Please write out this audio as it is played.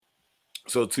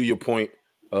So to your point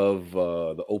of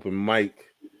the open mic,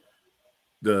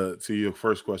 to your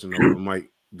first question, the open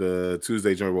mic, the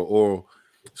Tuesday joint with Oral.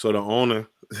 So the owner,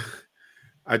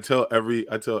 I tell every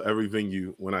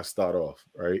venue when I start off,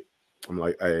 right? I'm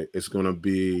like, hey, it's gonna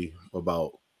be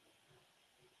about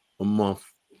a month,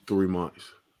 3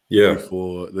 months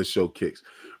before the show kicks.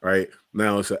 Right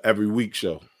now, it's an every week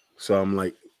show, so I'm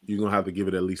like, you're gonna have to give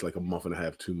it at least like a month and a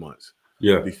half, 2 months,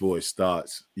 before it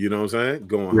starts. You know what I'm saying?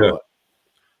 Going hard.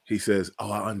 He says,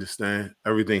 "Oh, I understand.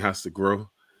 Everything has to grow.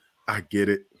 I get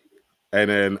it." And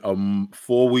then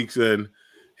 4 weeks in,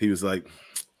 he was like,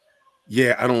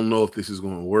 "Yeah, I don't know if this is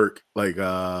gonna work. Like,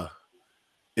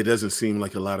 it doesn't seem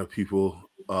like a lot of people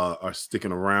are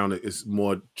sticking around. It's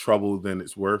more trouble than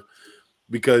it's worth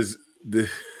because it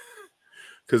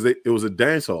was a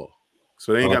dance hall,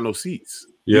 so they ain't got no seats.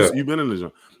 You've been in the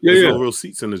joint. There's no real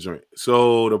seats in the joint.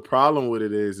 So the problem with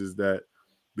it is that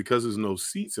because there's no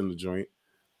seats in the joint,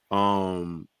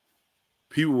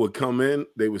 people would come in,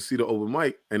 they would see the open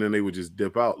mic, and then they would just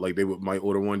dip out. Like might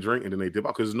order one drink and then they dip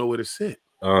out because there's nowhere to sit.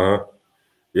 Yeah.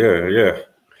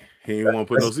 He didn't want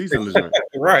to put no seats in the joint.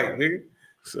 Right, nigga.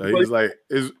 So he was like,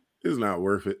 it's not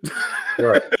worth it.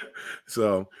 Right.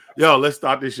 So, yo, let's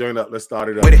start this joint up. Let's start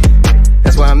it up. With it.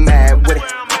 That's why I'm mad with it.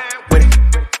 With it.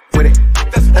 With it.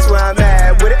 That's why I'm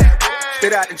mad with it.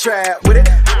 Spit out the trap with it.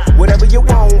 Whatever you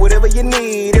want, whatever you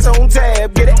need, it's on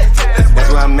tab. Get it.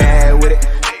 That's why I'm mad with it.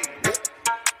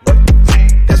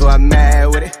 That's why I'm mad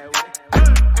with it.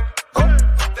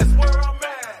 That's where I'm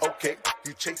at. Okay,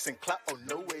 you chasing clout or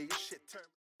no way your shit turn.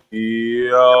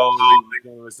 Yo,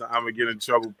 I'm gonna get in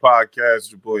trouble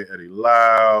podcast. Your boy Eddie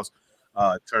Lyles.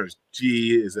 Terrence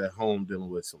G is at home dealing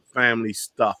with some family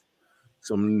stuff,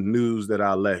 some news that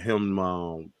I'll let him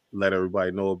let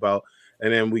everybody know about.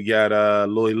 And then we got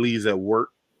Lloyd Lee's at work,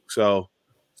 so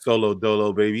solo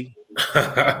dolo baby.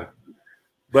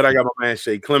 But I got my man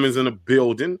Shay Clemens in the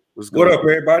building. What up,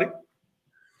 everybody?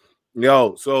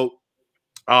 Yo, so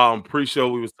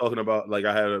pre-show we was talking about, like,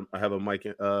 I have a mic.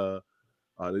 I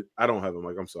don't have a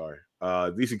mic. I'm sorry.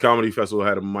 DC Comedy Festival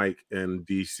had a mic in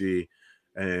DC,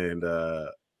 and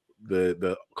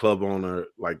the club owner,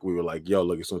 like, we were like, yo,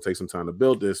 look, it's gonna take some time to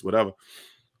build this, whatever.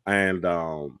 And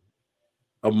a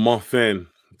month in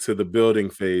to the building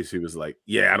phase, he was like,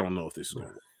 yeah, I don't know if this is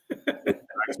gonna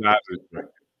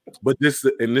work. But this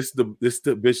the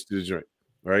bitch to the drink,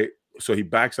 right? So he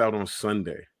backs out on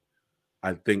Sunday.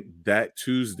 I think that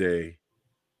Tuesday,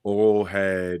 Oral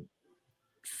had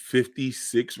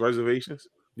 56 reservations.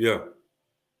 Yeah.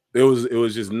 It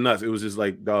was just nuts. It was just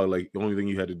like, dog, like, the only thing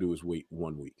you had to do was wait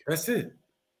 1 week. That's it.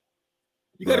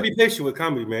 You got to be patient with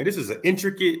comedy, man. This is an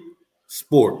intricate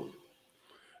sport.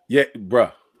 Yeah,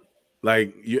 bruh.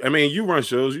 Like, you run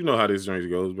shows. You know how this joint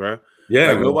goes, bruh.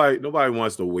 Yeah. Like, nobody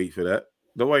wants to wait for that.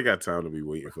 Nobody got time to be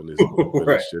waiting for this,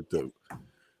 this shit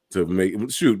to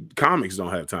make. Shoot, comics don't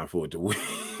have time for it to wait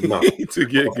to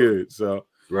get good. So,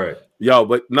 right. Yo,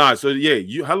 but nah. So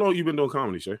yeah, how long you been doing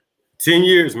comedy, Shay? 10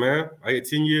 years, man. I had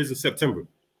 10 years in September.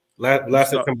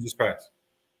 Last September just passed.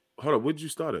 Hold up, where'd you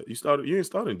start at? You didn't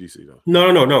start in DC though.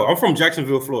 No. I'm from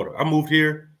Jacksonville, Florida. I moved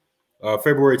here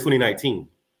February 2019.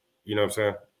 You know what I'm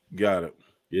saying? Got it.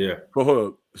 Yeah. But hold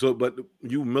up. So, but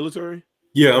you military?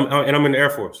 Yeah, I'm in the Air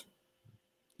Force.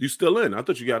 You still in? I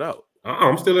thought you got out.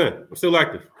 I'm still in. I'm still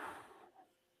active.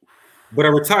 But I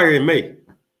retired in May.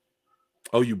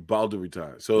 Oh, you about to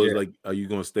retire. So it's like, are you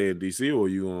gonna stay in DC or are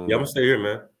you gonna? Yeah, I'm gonna stay here,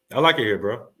 man. I like it here,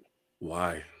 bro.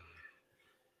 Why?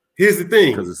 Here's the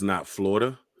thing. Because it's not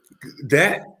Florida.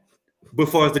 But as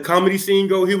far as the comedy scene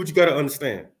go, here's what you gotta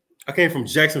understand. I came from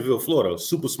Jacksonville, Florida,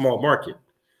 super small market.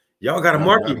 Y'all got a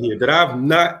market here that I've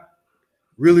not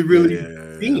really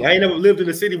seen. I ain't never lived in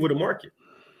a city with a market.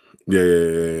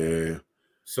 Yeah.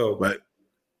 So, but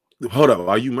hold up,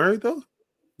 are you married though?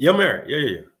 Yeah, I'm married.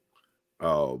 Yeah.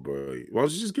 Oh, bro, why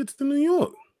don't you just get to New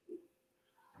York?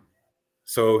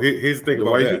 So here's the thing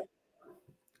about that.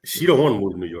 She don't want to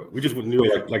move to New York. We just went to New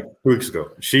York like 3 weeks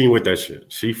ago. She ain't with that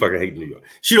shit. She fucking hate New York.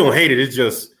 She don't hate it. It's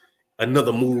just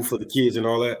another move for the kids and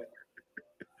all that.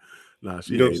 Nah,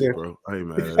 she hates it, bro. I ain't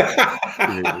mad at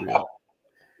her.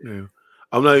 Yeah.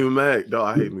 I'm not even mad. No,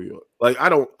 I hate New York. Like, I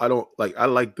don't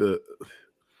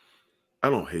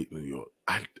hate New York.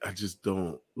 I just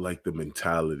don't like the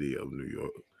mentality of New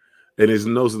York. And it's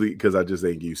mostly because I just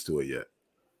ain't used to it yet.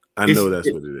 I know that's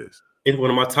what it is. It's one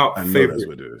of my top favorite. That's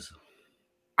what it is.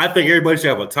 I think everybody should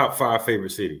have a top 5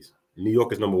 favorite cities. New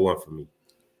York is number 1 for me.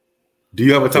 Do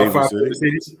you have a top 5 favorite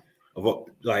cities?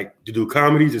 Like, to do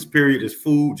comedy, just period, just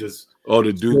food, just... Oh,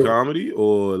 to do comedy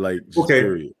or like just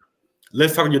period?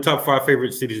 Let's talk your top 5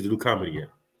 favorite cities to do comedy in.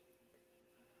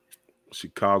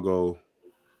 Chicago.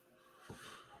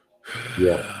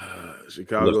 Yeah.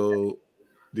 Chicago,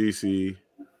 DC.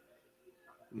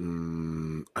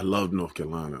 I love North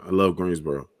Carolina. I love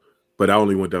Greensboro, but I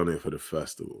only went down there for the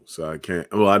festival, so I can't.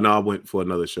 Well, I know I went for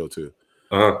another show too.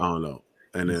 I don't know.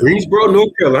 And then Greensboro,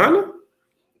 North Carolina.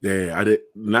 Yeah, I did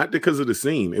not because of the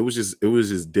scene. It was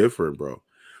just different, bro.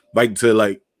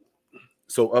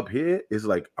 So up here it's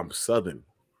like I'm Southern.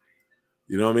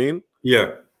 You know what I mean?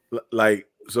 Yeah. Even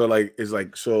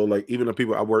the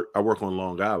people I work on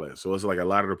Long Island, so it's like a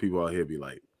lot of the people out here be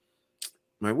like,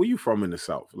 man, where you from in the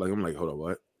South? Like I'm like, hold on,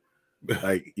 what?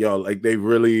 Like yo, like they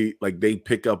really like they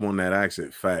pick up on that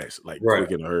accent fast, like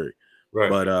quick in a hurry. Right.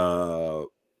 But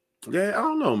yeah, I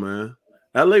don't know, man.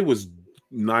 LA was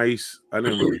nice. I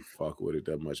didn't really fuck with it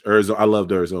that much. Arizona, I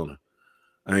loved Arizona.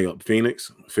 I ain't got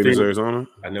Phoenix, Arizona.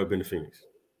 I've never been to Phoenix.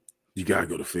 You gotta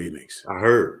go to Phoenix. I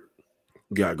heard.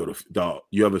 You gotta go to dog.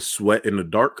 You ever sweat in the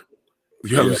dark?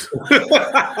 You ever...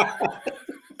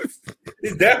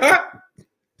 Is that hot?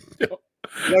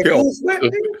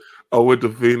 I went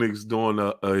to Phoenix during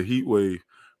a heat wave,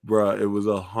 bro. It was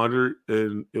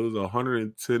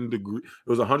 110 degrees. It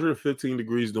was 115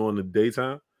 degrees during the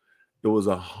daytime. It was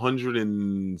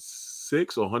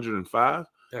 106 or 105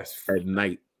 at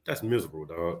night. That's miserable,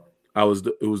 dog.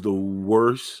 It was the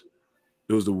worst.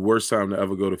 It was the worst time to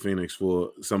ever go to Phoenix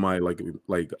for somebody like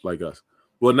us.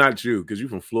 Well, not you, because you're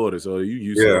from Florida, so you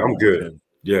used to. Yeah, I'm good.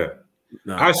 Yeah.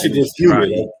 Nah, I should just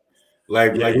humid.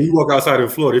 Like when you walk outside in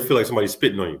Florida, it feel like somebody's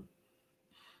spitting on you.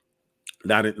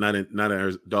 Not in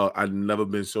Arizona, dog. I've never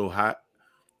been so hot.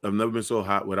 I've never been so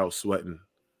hot without sweating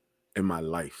in my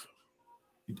life.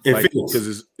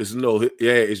 Because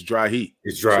it's dry heat.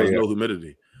 It's dry. So there's no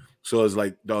humidity. So it's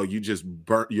like, dog, you just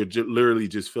burnt. You literally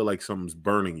just feel like something's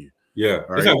burning you. Yeah,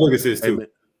 right? That's how Vegas is too.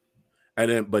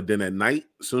 But then at night,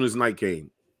 as soon as night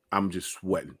came, I'm just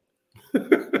sweating.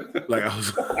 Like I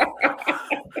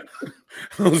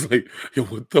was like, yo,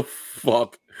 what the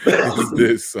fuck is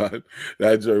this, son?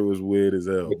 That joke was weird as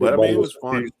hell. But I mean, it was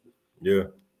fun. Yeah,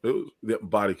 that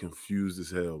body confused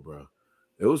as hell, bro.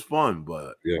 It was fun,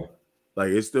 but yeah,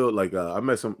 like it's still like I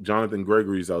met some Jonathan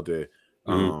Gregory's out there.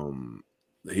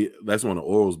 That's one of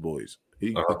Oral's boys.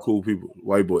 He cool people,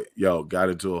 white boy. Yo, got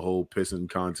into a whole pissing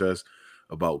contest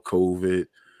about COVID,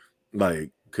 like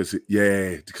because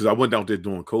I went out there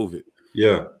during COVID.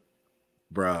 Yeah,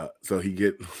 bruh. So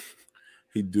he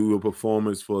do a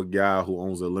performance for a guy who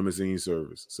owns a limousine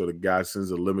service. So the guy sends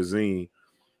a limousine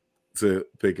to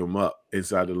pick him up.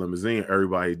 Inside the limousine,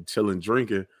 everybody chilling,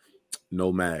 drinking,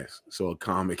 no mask. So a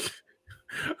comic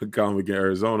in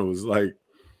Arizona was like,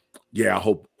 yeah, I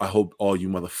hope all you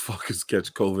motherfuckers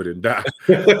catch COVID and die.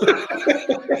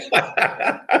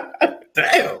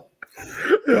 Damn.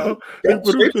 Yo, he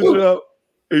put a picture up.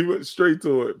 He went straight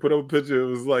to it. Put up a picture. It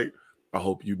was like, I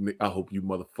hope you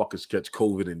motherfuckers catch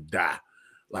COVID and die.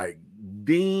 Like,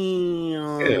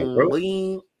 damn, bro.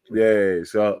 Yeah.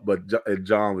 So, but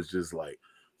John was just like,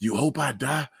 you hope I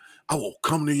die? I will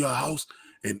come to your house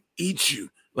and eat you.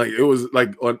 Like, it was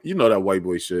like, you know that white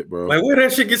boy shit, bro. Like, where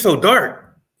that shit get so dark?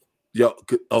 Yo,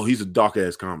 he's a dark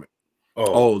ass comic.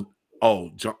 Jonathan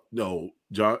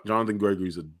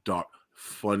Gregory's a dark,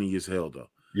 funny as hell though.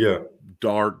 Yeah,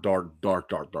 dark. Bro,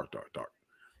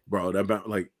 that about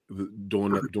like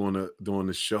during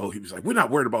the show, he was like, "We're not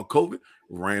worried about COVID."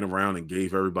 Ran around and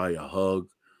gave everybody a hug.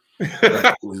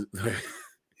 It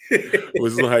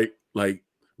was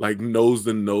like nose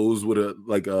to nose with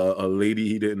a lady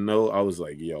he didn't know. I was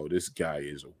like, "Yo, this guy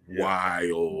is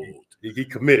wild." He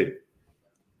committed.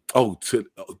 Oh,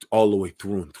 all the way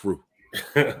through and through,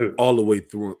 all the way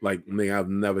through. Like, man, I've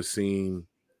never seen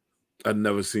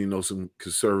some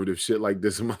conservative shit like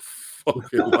this in my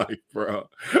fucking life, bro.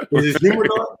 Is his humor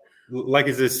dark? Like,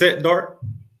 is it set dark?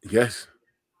 Yes.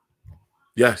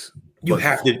 You have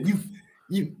to.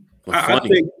 I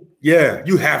think, yeah,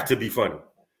 you have to be funny.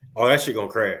 Oh, that shit gonna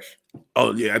crash.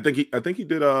 Oh yeah, I think he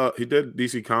did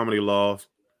DC Comedy Loft.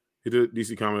 He did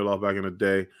DC Comedy Loft back in the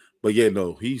day. But yeah,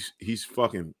 no, he's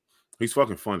fucking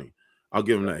funny. I'll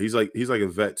give him that. He's like a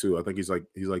vet too. I think he's like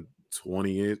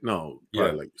 20 years. No,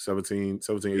 probably like 17,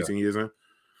 18 years in.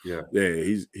 Yeah. Yeah,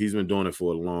 he's been doing it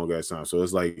for a long ass time. So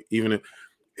it's like, even if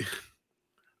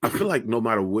I feel like no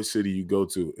matter what city you go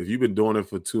to, if you've been doing it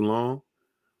for too long,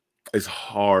 it's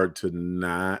hard to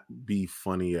not be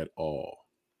funny at all.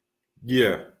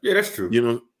 Yeah, that's true. You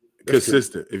know, that's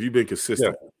consistent. True. If you've been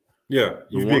consistent. Yeah.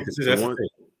 You've been consistent.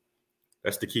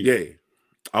 That's the key. Yeah.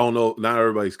 I don't know. Not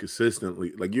everybody's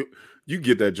consistently like you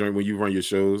get that joint when you run your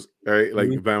shows, right?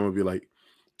 Like your band would be like,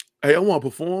 "Hey, I want to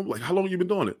perform." Like, how long you been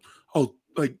doing it? Oh,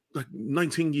 like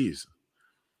 19 years.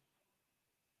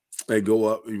 They go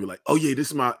up, you be like, "Oh yeah,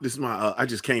 this is my. I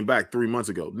just came back 3 months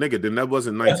ago, nigga. Then that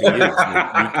wasn't 19 years.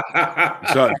 Nigga. You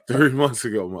shot 3 months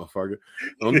ago, motherfucker.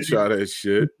 Don't try that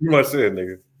shit. You must say it,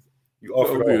 nigga. You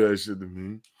don't do that shit to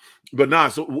me. But nah.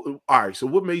 So all right. So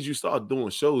what made you start doing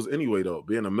shows anyway, though?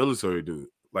 Being a military dude,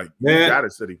 like man, you got a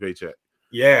steady paycheck.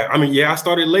 Yeah, I mean, I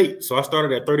started late, so I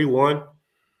started at 31.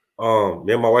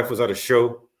 Me and my wife was at a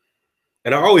show,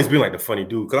 and I've always been like the funny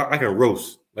dude because I can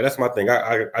roast. Like that's my thing.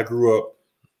 I grew up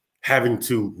having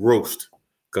to roast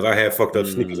because I had fucked up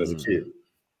sneakers as a kid.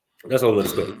 That's all other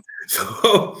stuff.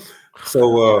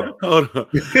 So hold on.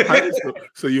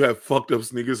 So you have fucked up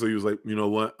sneakers. So you was like, you know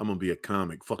what? I'm gonna be a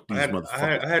comic. Fuck these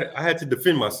motherfuckers. I had to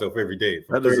defend myself every day.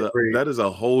 That is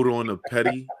a hold on to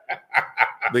petty.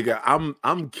 Nigga,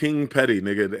 I'm King Petty,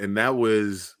 nigga, and that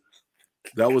was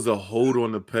a hold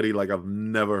on to petty like I've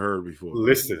never heard before.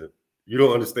 Listen, you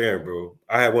don't understand, bro.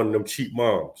 I had one of them cheap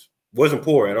moms. Wasn't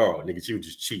poor at all, nigga. She was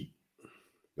just cheap.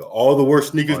 All the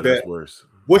worst sneakers. That's worse.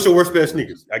 What's your worst pair of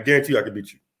sneakers? I guarantee you I could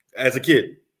beat you. As a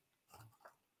kid.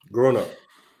 Growing up.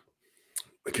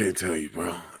 I can't tell you,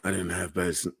 bro. I didn't have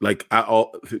bad like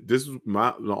this was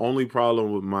the only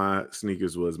problem with my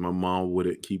sneakers was my mom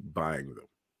wouldn't keep buying them.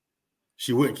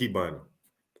 She wouldn't keep buying them.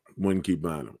 Wouldn't keep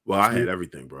buying them. Well, I had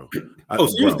everything, bro.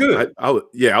 She was good. I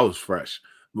was fresh.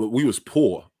 But we was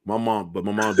poor. My mom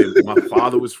didn't. My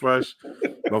father was fresh.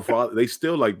 My father, they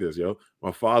still like this, yo.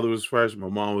 My father was fresh. My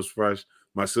mom was fresh.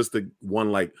 My sister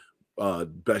won like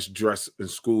best dress in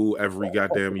school every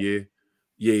goddamn year.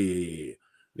 Yeah.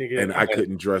 And I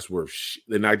couldn't dress worth shit.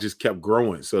 And I just kept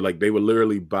growing. So like they would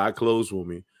literally buy clothes for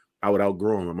me. I would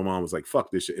outgrow them. And my mom was like,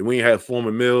 fuck this shit. And we ain't had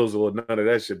Forman Mills or none of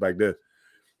that shit back then.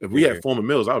 If we had Forman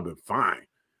Mills, I would have been fine.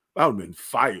 I would have been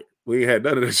fired. We ain't had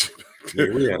none of that shit.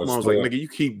 My mom was like, nigga, you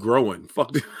keep growing.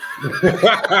 Fuck this.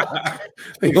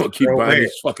 They gonna keep buying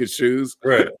these fucking shoes.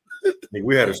 Right.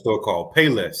 We had a store called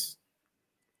Payless.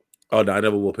 Oh, no, I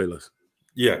never wore Payless.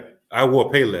 Yeah, I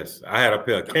wore Payless. I had a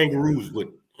pair of kangaroos with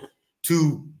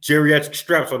 2 geriatric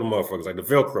straps on the motherfuckers, like the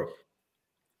Velcro.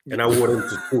 And I wore them to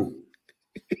school.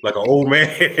 Like an old man,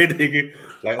 nigga.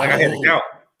 Like I had to count.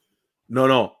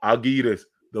 No, I'll give you this.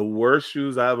 The worst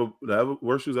shoes I ever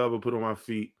put on my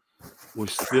feet were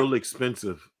still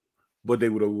expensive, but they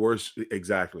were the worst.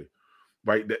 Exactly,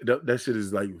 right? That shit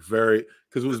is like very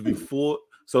because it was before.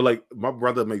 So like my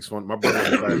brother makes fun. My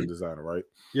brother's a fashion designer, right?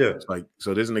 Yeah. It's like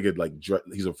so this nigga like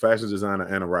he's a fashion designer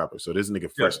and a rapper. So this nigga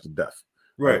fresh to death,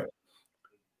 right?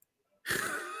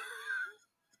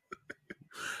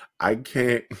 I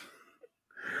can't.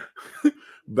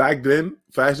 Back then,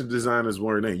 fashion designers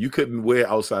weren't in. You couldn't wear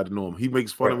outside the norm. He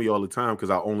makes fun of me all the time because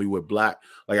I only wear black.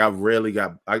 Like I rarely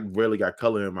got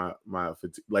color in my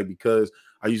like because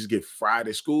I used to get fried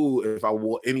at school if I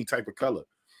wore any type of color.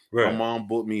 Right. My mom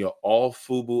bought me an all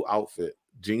FUBU outfit,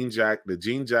 the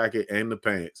jean jacket and the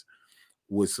pants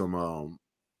with some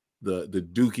the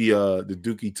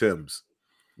Dookie Timbs,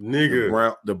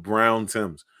 nigga, the brown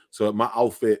Timbs. So my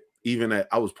outfit, even at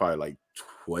I was probably like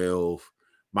 12.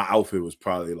 My outfit was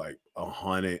probably like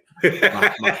 100.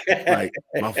 My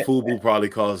FUBU probably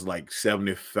cost like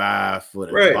 75 for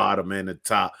the bottom and the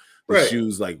top. The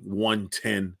shoes like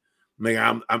 110.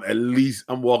 Man,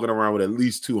 I'm walking around with at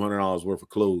least $200 worth of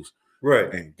clothes.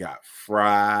 Right. And got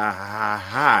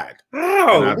fried.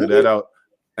 Oh,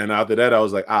 and after that, I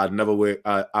was like, I'd never wear.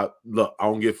 I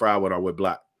don't get fried when I wear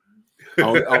black.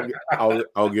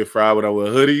 I'll get fried when I wear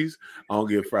hoodies. I don't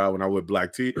get fried when I wear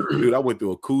black tee. Dude, I went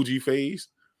through a Coogee phase.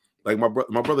 Like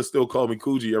my brother still called me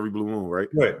Coogee every blue moon, right?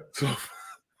 Right. So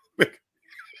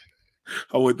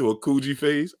I went through a Coogee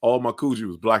phase. All my Coogee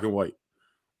was black and white.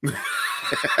 This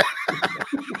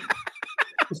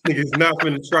nigga's not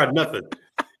gonna try nothing.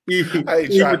 I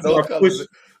ain't tried no colors.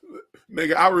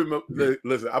 Nigga, I remember.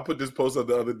 Listen, I put this post up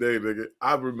the other day, nigga.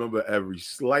 I remember every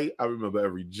slight. I remember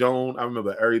every Joan. I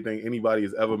remember everything anybody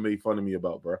has ever made fun of me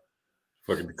about, bro.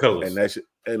 Fucking the colors.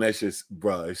 And that's just,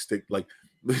 bro. It stick like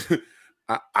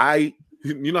I.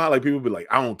 You know how like people be like,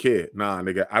 I don't care. Nah,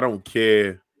 nigga, I don't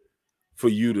care for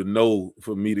you to know,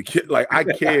 for me to care. Like I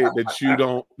care that you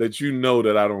don't, that you know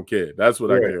that I don't care. That's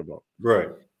what I care about. Right.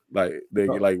 Like they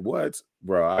like what,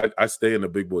 bro? I stay in the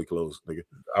big boy clothes, nigga.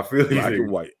 I feel black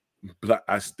and white.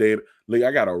 I stayed. Like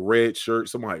I got a red shirt.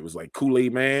 Somebody was like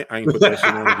Kool-Aid Man. I ain't put that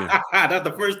shit on again. That's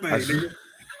the first thing.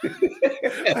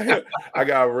 I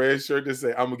got a red shirt that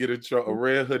say I'm gonna get a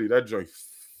red hoodie. That joint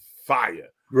fire.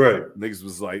 Right. Niggas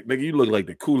was like, nigga, you look like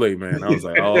the Kool-Aid Man. I was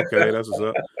like, oh, okay, that's what's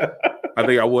up. I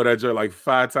think I wore that joint like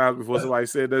 5 times before somebody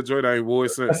said that joint. I ain't wore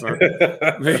it since. Son.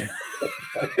 Nigga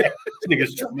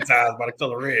nigga's traumatized by the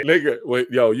color red. Nigga, wait,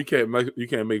 yo, you can't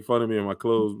make fun of me in my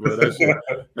clothes, bro.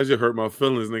 That shit hurt my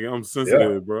feelings, nigga. I'm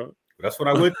sensitive, bro. That's what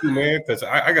I went through, man. Because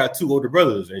I got 2 older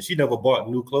brothers, and she never bought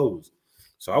new clothes,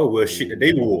 so I would wear shit that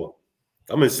they wore.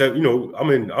 I'm in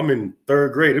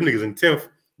 3rd grade. Them niggas in 10th.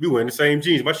 We wearing the same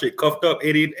jeans. My shit cuffed up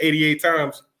 88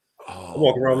 times. I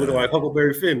walk around looking like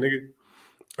Huckleberry Finn, nigga.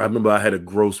 I remember I had a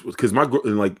growth because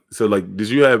did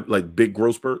you have like big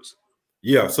growth spurts?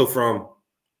 Yeah, so from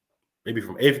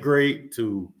 8th grade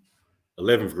to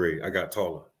 11th grade, I got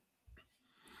taller.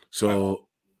 So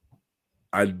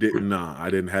I didn't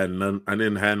have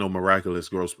no miraculous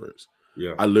growth spurts.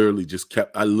 Yeah. I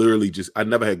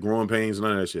never had growing pains,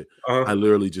 none of that shit. I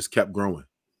literally just kept growing.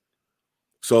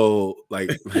 So like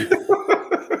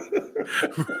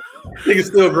nigga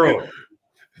still growing.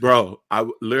 Bro,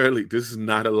 this is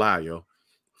not a lie, yo.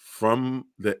 From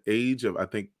the age of I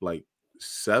think like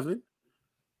 7,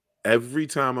 every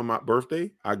time on my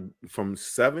birthday, from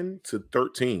 7 to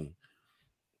 13,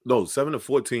 no, 7 to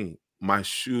 14, my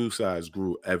shoe size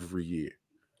grew every year.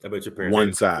 I bet your parents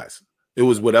one size. It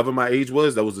was whatever my age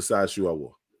was, that was the size shoe I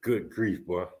wore. Good grief,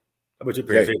 boy. I bet your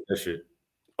parents hate that shit.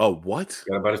 Oh, what?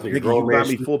 You gotta buy this nigga you bought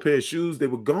me 4 pair of shoes, they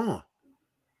were gone.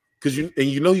 Because you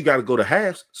got to go to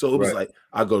halves. So it was like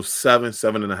I go 7,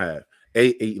 7.5,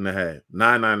 8, 8.5,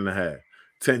 9, 9.5,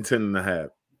 10, 10.5.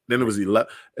 Then it was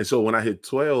 11. And so when I hit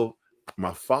 12, me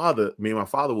and my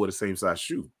father wore the same size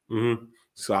shoe. Mm-hmm.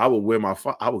 So I would wear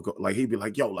I would go like, he'd be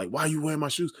like, yo, like, why are you wearing my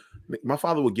shoes? My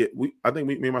father would get, I think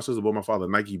me and my sister bought my father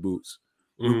Nike boots.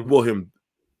 Mm-hmm. We bought him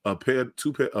a pair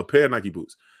of Nike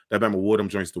boots. That man wore them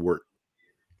joints to work.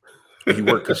 He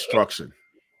worked construction.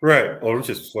 Right. Oh, them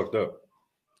just fucked up.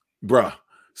 Bruh.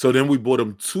 So then we bought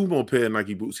him 2 more pair of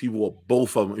Nike boots. He wore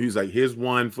both of them. He was like, here's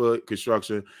one for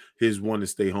construction, here's one to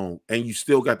stay home. And you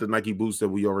still got the Nike boots that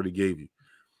we already gave you.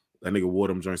 That nigga wore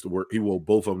them joints to work. He wore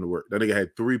both of them to work. That nigga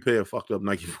had 3 pair of fucked up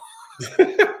Nike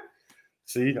boots.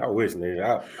 See, I wish,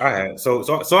 nigga. I had so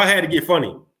I had to get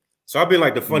funny. So I've been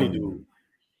like the funny dude.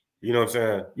 You know what I'm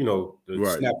saying? You know, the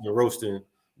snapping and roasting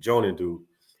Jonan dude.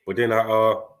 But then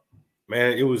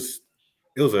man, it was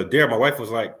a dare. My wife was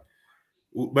like,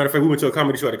 matter of fact, we went to a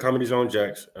comedy show at the Comedy Zone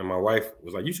Jacks, and my wife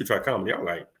was like, you should try comedy. I'm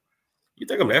like, you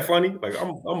think I'm that funny? Like,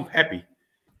 I'm happy.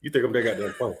 You think I'm that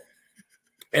goddamn funny?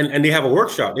 And they have a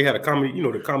workshop. They had a comedy,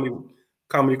 the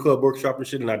comedy club workshop and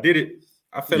shit, and I did it.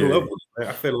 I fell in love with it, man.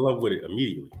 I fell in love with it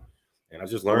immediately. And I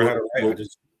just learned how to write.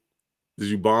 Did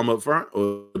you bomb up front,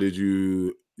 or did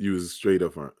you was straight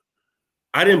up front?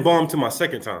 I didn't bomb to my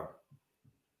second time.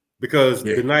 Because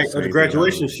the night of the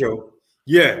graduation show,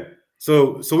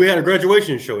 So we had a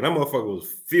graduation show, and that motherfucker was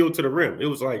filled to the rim. It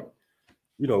was like,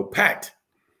 packed.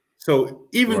 So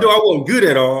even though I wasn't good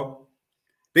at all,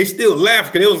 they still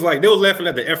laughed because it was like they was laughing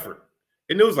at the effort.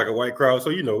 And it was like a white crowd.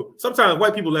 So, sometimes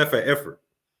white people laugh at effort.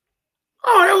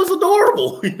 Oh, that was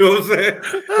adorable. You know what I'm saying?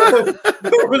 They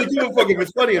don't really give a fuck if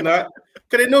it's funny or not.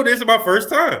 Because they know this is my first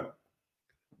time.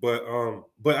 But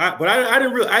I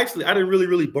didn't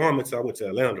really bomb until I went to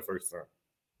Atlanta the first time.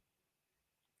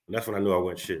 And that's when I knew I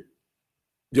wasn't shit.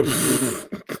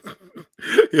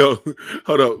 Yo,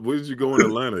 hold up. Where did you go in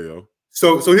Atlanta, yo?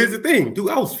 So here's the thing, dude.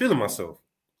 I was feeling myself.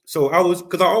 So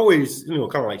because I always, kind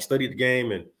of like studied the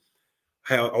game, and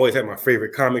I always had my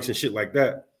favorite comics and shit like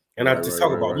that. And I just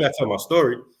talk about, I'm not telling my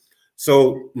story.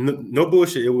 So no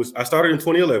bullshit. I started in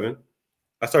 2011.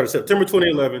 I started September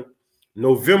 2011.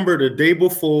 November, the day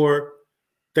before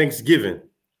Thanksgiving,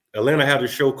 Atlanta had a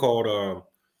show called,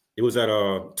 it was at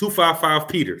 255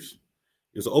 Peters.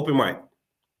 It was an open mic,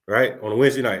 right, on a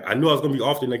Wednesday night. I knew I was going to be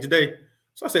off the next day.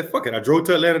 So I said, fuck it. I drove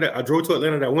to Atlanta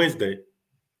that Wednesday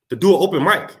to do an open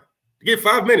mic, to get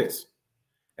 5 minutes.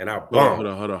 And I bombed.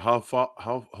 Hold on.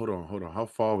 How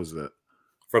far was that?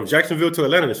 From Jacksonville to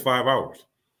Atlanta is 5 hours.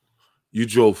 You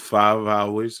drove 5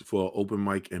 hours for an open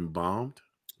mic and bombed?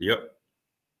 Yep.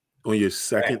 On your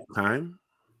second time?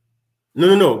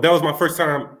 No. That was my first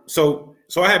time. So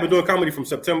I had been doing comedy from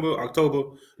September,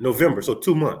 October, November. So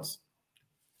 2 months.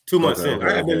 2 months in.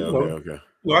 I have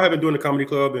been doing the comedy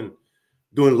club and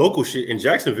doing local shit in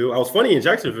Jacksonville. I was funny in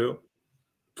Jacksonville.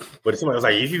 But somebody was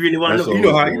like, if you really want to know, you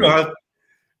know how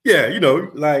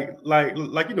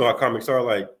how comics are.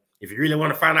 Like, if you really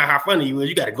want to find out how funny you is,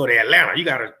 you got to go to Atlanta. You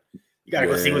gotta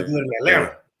go see what's good in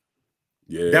Atlanta.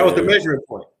 Yeah. That was the measuring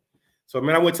point. So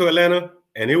man, I went to Atlanta,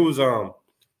 and it was to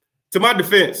my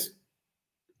defense,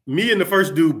 me and the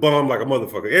first dude bombed like a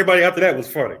motherfucker. Everybody after that was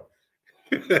funny.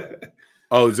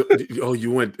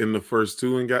 You went in the first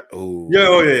 2 and got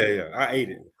yeah. I ate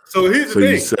it. So here's the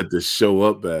thing. You set the show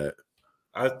up bad.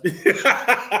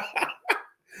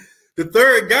 The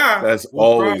third guy. That's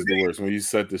always the worst when you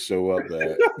set the show up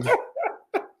bad.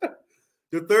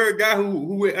 The third guy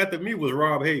who went after me was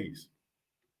Rob Hayes.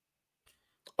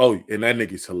 Oh, and that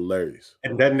nigga's hilarious.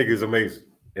 And that nigga's amazing.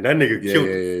 And that nigga killed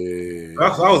it.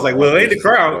 Yeah. So I was like, well, it ain't the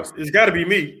crowd. It's got to be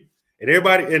me. And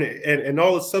everybody, and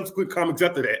all the subsequent comics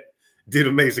after that did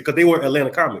amazing because they were Atlanta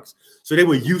comics. So they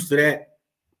were used to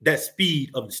that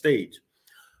speed of the stage.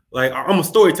 Like, I'm a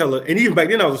storyteller. And even back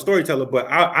then I was a storyteller, but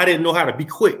I didn't know how to be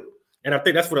quick. And I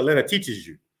think that's what Atlanta teaches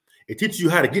you. It teaches you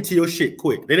how to get to your shit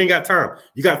quick. They didn't got time.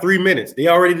 You got 3 minutes. They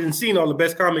already didn't see all the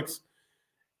best comics,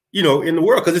 in the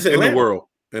world because it's Atlanta.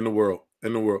 In the world.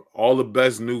 All the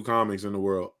best new comics in the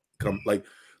world come. Like,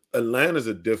 Atlanta's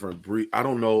a different breed. I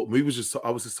don't know.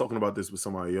 I was just talking about this with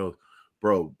somebody else.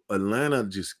 Bro, Atlanta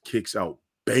just kicks out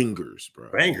bangers,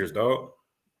 bro. Bangers, dog.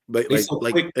 Like,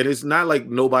 and it's not like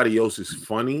nobody else is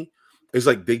funny. It's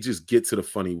like they just get to the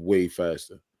funny way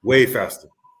faster. Way faster.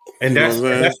 And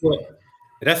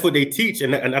that's what they teach.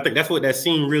 And I think that's what that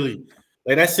scene really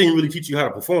teach you how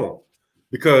to perform.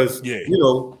 Because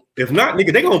if not,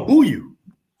 nigga, they gonna boo you.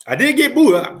 I did get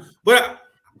booed, but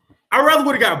I rather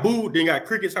would have got booed than got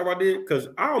crickets how I did, because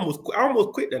I almost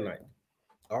quit that night.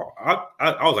 I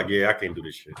was like, yeah, I can't do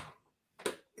this shit.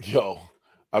 Yo,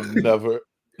 I've never.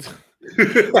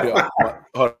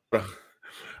 Hold on.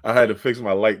 I had to fix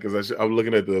my light because I'm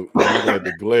looking at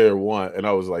the glare one, and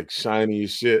I was like shiny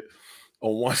as shit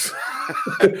on one side.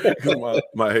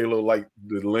 my halo light,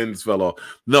 the lens fell off.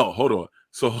 No, hold on.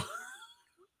 So,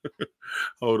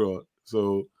 hold on.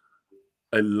 So,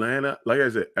 Atlanta, like I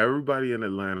said, everybody in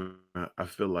Atlanta, I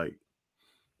feel like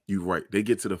you're right. They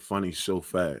get to the funny so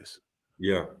fast.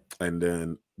 Yeah. And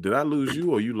then, did I lose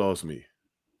you or you lost me?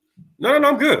 No,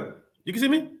 I'm good. You can see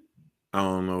me? I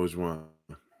don't know which one.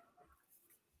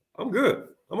 I'm good.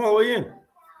 I'm all the way in.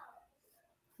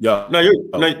 Yeah. Now your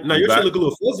shit look a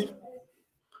little fuzzy.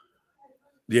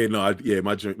 Yeah,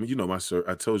 my drink.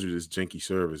 I told you this janky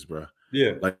service, bro.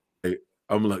 Yeah. Like,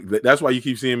 I'm like, that's why you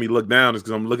keep seeing me look down, is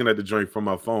because I'm looking at the drink from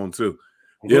my phone too.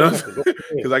 You know,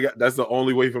 because that's the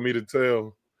only way for me to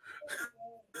tell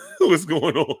what's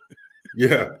going on.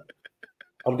 Yeah.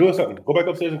 I'm doing something. Go back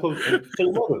upstairs and close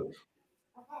your mother.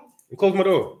 And close my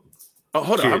door. Oh,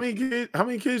 hold on. How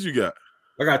many kids you got?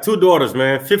 I got 2 daughters,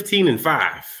 man. 15 and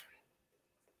 5.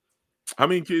 How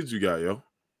many kids you got, yo?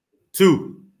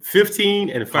 2. 15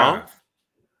 and 5. Huh?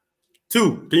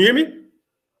 2. Can you hear me?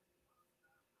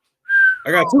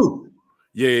 I got 2.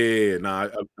 Yeah. Nah,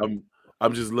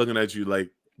 I'm just looking at you like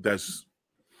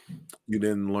you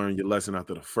didn't learn your lesson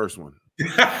after the first one.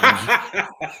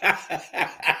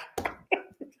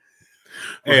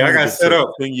 Hey, I got set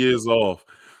up 10 years off.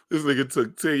 This nigga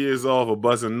took 10 years off of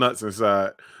busting nuts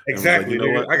inside. Exactly. Like,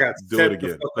 you know what? I got do it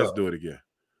again. Let's do it again.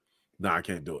 No, I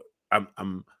can't do it.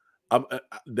 I'm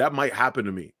that might happen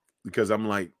to me because I'm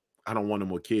like, I don't want no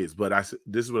more kids. But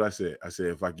this is what I said. I said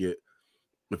if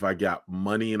I got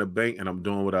money in the bank and I'm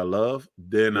doing what I love,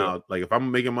 then I'll, like, if I'm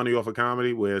making money off of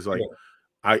comedy where it's like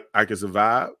I can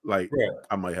survive, like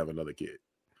I might have another kid.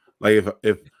 Like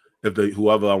if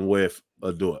whoever I'm with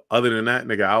will do it. Other than that,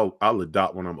 nigga, I'll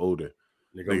adopt when I'm older.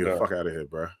 Nigga, the fuck out of here,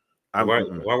 bro. My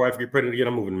wife get pregnant again,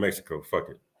 I'm moving to Mexico. Fuck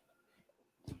it.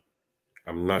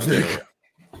 I'm not staying around.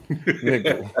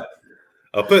 Nigga.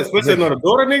 Especially another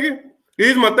daughter, nigga.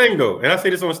 Here's my thing though, and I say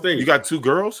this on stage. You got 2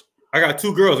 girls? I got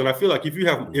 2 girls, and I feel like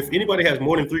if anybody has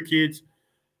more than 3 kids,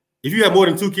 if you have more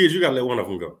than 2 kids, you gotta let one of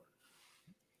them go.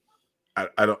 I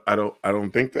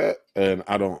don't think that, and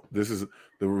I don't. This is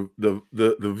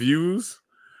the views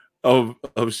of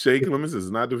Shay Clemens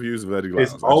is not the views of Eddie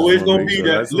Lyles. It's always gonna be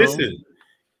that. Listen,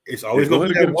 it's always gonna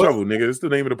be that in trouble, nigga. It's the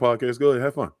name of the podcast. Go ahead,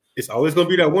 have fun. It's always gonna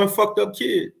be that one fucked up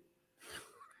kid.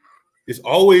 It's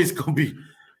always gonna be.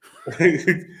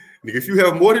 Nigga, if you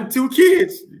have more than 2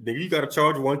 kids, nigga, you gotta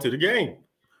charge one to the game.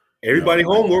 Everybody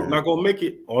homework not gonna make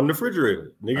it on the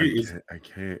refrigerator. Nigga, I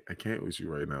can't with you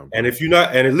right now. Bro. And if you're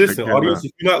not, and listen, audience,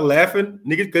 if you're not laughing,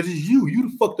 nigga, because it's you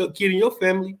the fucked up kid in your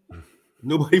family.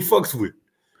 Nobody fucks with.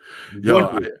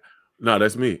 No,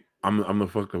 that's me. I'm the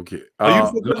fucked up kid. Are you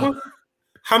fucked up?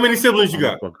 How many siblings you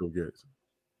got? Fucked up kids.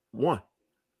 1.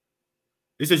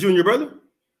 It says you and your brother?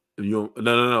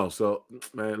 No. So,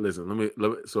 man, listen. Let me.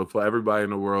 So, for everybody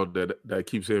in the world that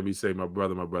keeps hearing me say my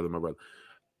brother,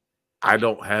 I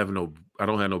don't have no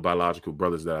biological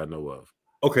brothers that I know of.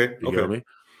 Okay. You get me?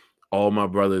 All my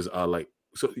brothers are like.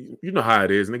 So you know how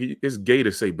it is, nigga. It's gay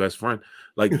to say best friend.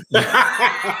 Like, like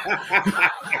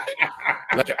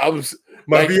I was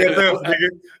my BFF, nigga.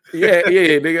 Yeah,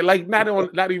 nigga. Like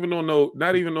not even on no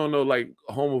like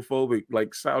homophobic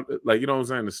like sound, like, you know what I'm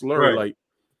saying, the slur. Right.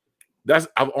 Like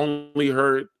I've only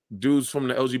heard dudes from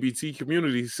the LGBT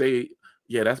community say,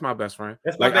 yeah, that's my best friend.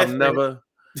 That's like I've never.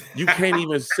 You can't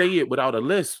even say it without a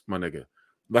lisp, my nigga.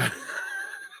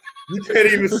 You can't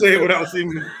even say it without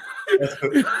seeing you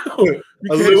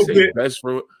a little say bit. best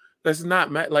friend. That's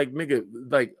not like nigga.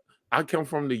 Like I come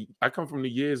from the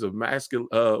years of masculine.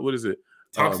 What is it?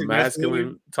 Toxic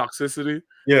masculine toxicity.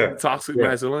 Yeah, Toxic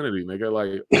masculinity, nigga.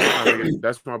 Like nigga,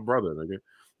 that's my brother, nigga.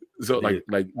 So like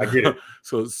I get it.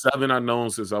 So 7 I've known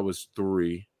since I was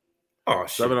 3. Oh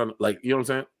shit. 7 like you know what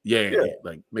I'm saying? Yeah.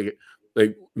 Like nigga.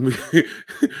 Like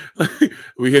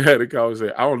we had a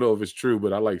conversation. I don't know if it's true,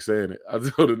 but I like saying it. I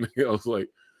told the nigga, I was like,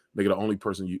 nigga, the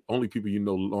only people you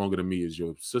know longer than me is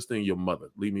your sister and your mother.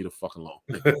 Leave me the fuck alone.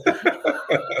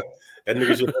 That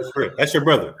nigga's your best friend. That's your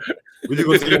brother. We just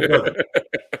gonna say your brother.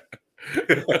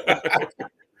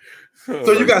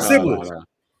 So you got siblings? Nah.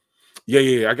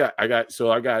 Yeah.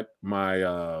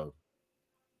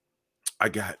 I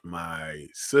got my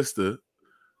sister,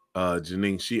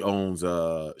 Janine. She owns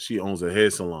a hair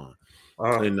salon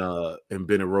in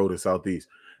Bennett Road in Southeast.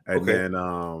 And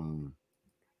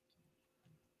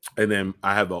then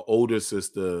I have an older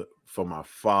sister from my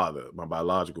father, my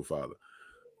biological father.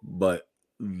 But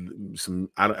I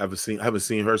haven't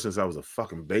seen her since I was a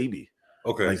fucking baby.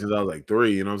 Okay. Like since I was like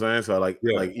 3, you know what I'm saying? So like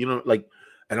you know, like,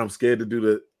 and I'm scared to do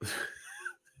the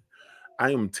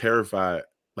I am terrified.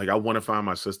 Like I want to find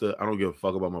my sister. I don't give a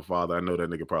fuck about my father. I know that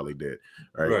nigga probably dead.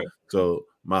 Right. So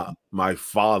my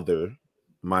father,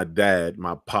 my dad,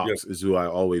 my pops is who I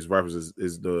always reference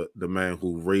is the man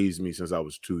who raised me since I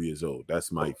was 2 years old.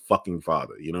 That's my fucking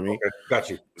father. You know what I mean? Okay. Got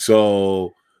you.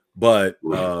 So, but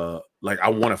like I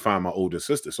want to find my older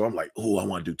sister. So I'm like, oh, I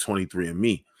want to do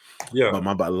 23andMe. Yeah. But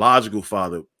my biological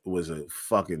father was a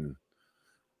fucking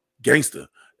gangster.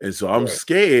 And so I'm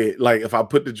scared. Like if I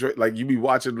put like you be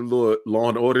watching the little Law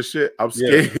and Order shit, I'm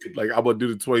scared. Like I'm gonna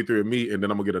do the 23andMe and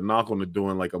then I'm gonna get a knock on the door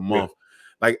in like a month.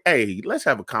 Like, hey, let's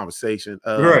have a conversation.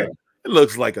 It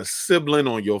looks like a sibling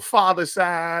on your father's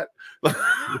side.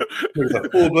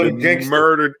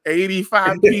 Murdered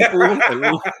 85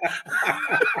 people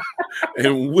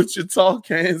in Wichita,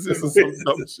 Kansas, or some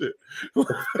dumb shit.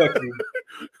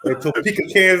 Topeka,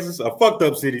 Kansas, a fucked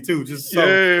up city too. Just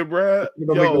bro.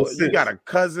 Yo, you got a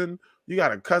cousin.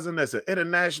 That's an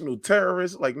international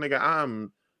terrorist. Like, nigga,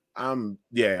 I'm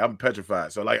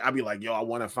petrified. So like, I be like, yo, I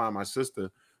want to find my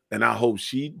sister, and I hope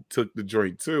she took the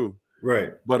joint too.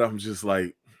 Right. But I'm just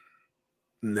like,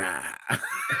 nah.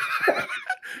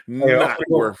 Not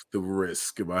worth the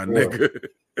risk, my nigga.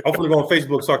 I'm gonna go on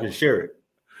Facebook so I can share it.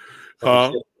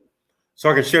 So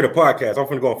I can share the podcast. I'm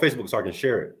gonna go on Facebook so I can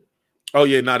share it. Oh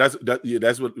yeah, no, that's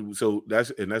what. So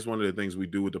that's one of the things we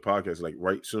do with the podcast. Like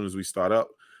right as soon as we start up,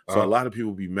 so a lot of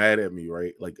people be mad at me,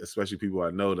 right? Like especially people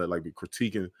I know that like be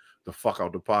critiquing the fuck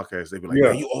out the podcast. They be like,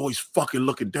 man, you always fucking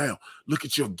looking down. Look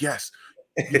at your guests.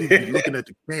 You need to be looking at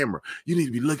the camera. You need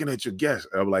to be looking at your guests.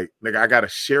 I'm like, nigga, I gotta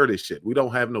share this shit. We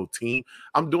don't have no team.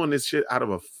 I'm doing this shit out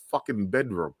of a fucking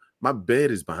bedroom. My bed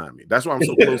is behind me. That's why I'm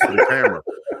so close to the camera.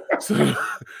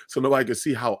 So nobody can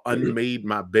see how unmade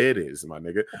my bed is, my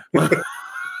nigga.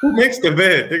 Who makes the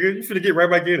bed, nigga? You finna get right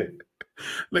back in it.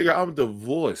 Nigga, I'm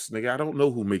divorced, nigga. I don't know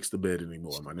who makes the bed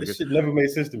anymore, my nigga. This shit never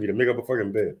made sense to me to make up a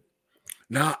fucking bed.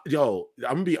 Nah, yo,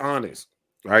 I'm gonna be honest.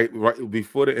 Right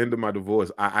before the end of my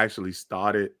divorce, I actually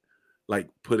started like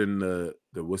putting the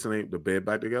what's the name, the bed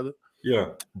back together.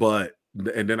 Yeah. But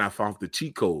and then I found the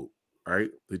cheat code.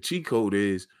 Right. The cheat code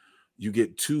is you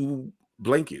get 2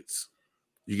 blankets.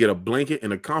 You get a blanket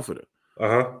and a comforter.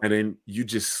 And then you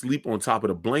just sleep on top of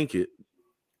the blanket,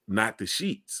 not the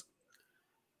sheets.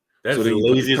 That's so the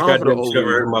laziest goddamn shit I've ever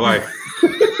heard in my life.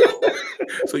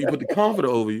 So you put the comforter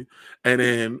over you, and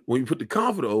then when you put the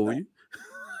comforter over you,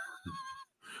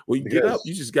 when you get up,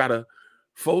 you just gotta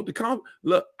fold the comforter.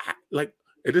 Look, like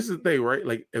this is the thing, right?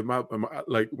 Like if my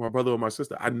brother or my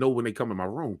sister, I know when they come in my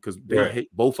room because they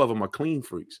hate, both of them are clean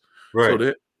freaks.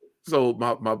 Right. So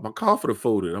my comforter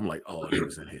folded. I'm like, oh, it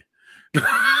was in here.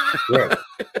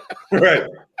 Right.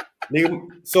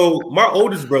 So my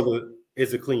oldest brother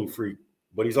is a clean freak,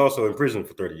 but he's also in prison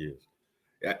for 30 years.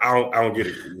 I don't get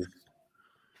it.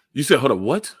 You said, hold up,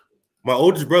 what? My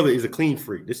oldest brother is a clean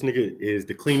freak. This nigga is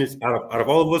the cleanest out of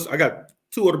all of us. I got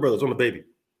 2 older brothers. I'm a baby.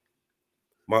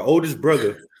 My oldest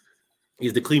brother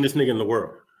is the cleanest nigga in the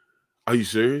world. Are you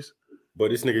serious? But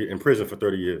this nigga in prison for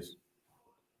 30 years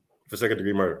for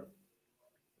second-degree murder.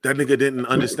 That nigga didn't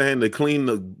understand to clean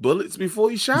the bullets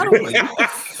before he shot him. Like, what the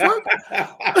fuck?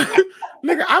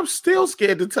 Nigga, I'm still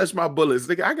scared to touch my bullets.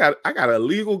 Nigga, I got a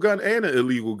legal gun and an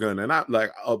illegal gun, and I'm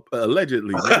like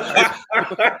allegedly.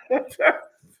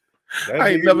 I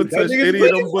ain't never touched any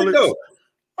of them bullets.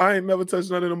 I ain't never touched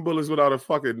none of them bullets without a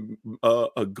fucking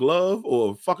a glove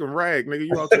or a fucking rag, nigga.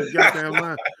 You out there goddamn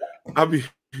line.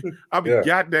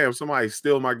 goddamn, somebody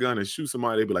steal my gun and shoot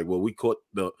somebody. They'd be like, well,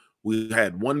 we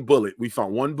had one bullet. We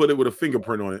found one bullet with a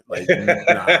fingerprint on it. Like,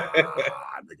 nah,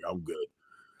 nigga, I'm good.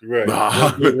 Right.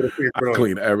 Nah, I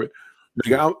clean every.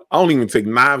 Nigga, I don't even take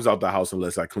knives out the house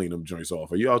unless I clean them joints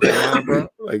off. Are you out there, bro?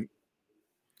 Like,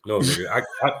 no, nigga.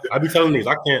 I be telling niggas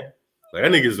I can't. Like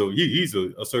that nigga's he's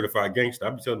a certified gangster.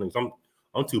 I be telling niggas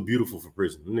I'm too beautiful for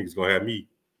prison. Them niggas gonna have me.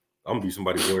 I'm gonna be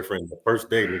somebody's boyfriend the first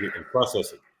day, nigga, and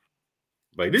process it.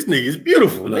 Like this nigga is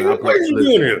beautiful. Nigga, what are you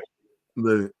doing here?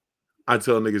 Listen, I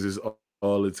tell niggas this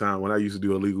all the time. When I used to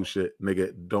do illegal shit,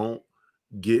 nigga, don't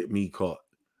get me caught.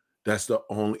 That's the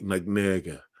only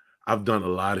nigga. I've done a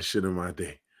lot of shit in my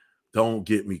day. Don't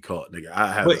get me caught, nigga.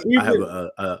 I have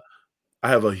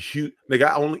a huge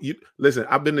nigga. Listen.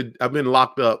 I've been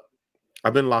locked up.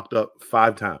 I've been locked up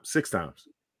 5 times, 6 times.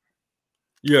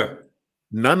 Yeah.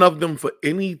 None of them for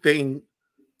anything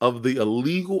of the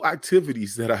illegal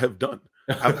activities that I have done.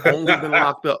 I've only been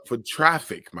locked up for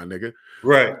traffic, my nigga.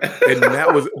 Right. And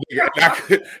that was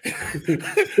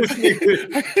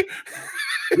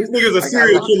this nigga's a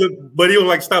serial killer, but he don't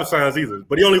like stop signs either.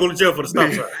 But he only go to jail for the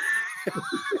stop sign.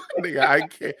 Nigga, I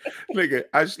can't. Nigga,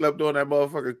 I slept on that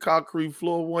motherfucking concrete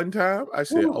floor one time. I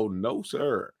said, "Oh no,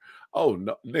 sir. Oh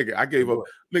no, nigga, I gave up.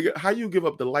 Nigga, how you give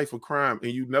up the life of crime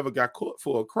and you never got caught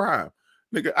for a crime?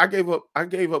 Nigga, I gave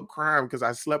up crime because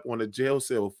I slept on a jail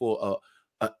cell for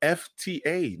a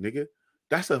FTA, nigga.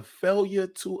 That's a failure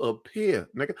to appear,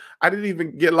 nigga. I didn't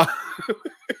even get locked.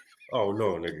 Oh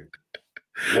no, nigga.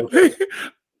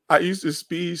 I used to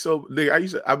speed so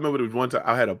nigga. I remember there was one time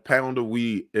I had a pound of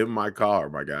weed in my car,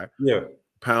 my guy. Yeah.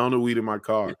 Pound of weed in my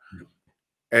car.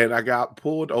 And I got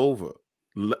pulled over.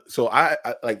 So I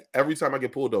like every time I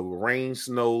get pulled over, rain,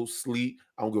 snow, sleet,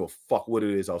 I don't give a fuck what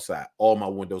it is outside. All my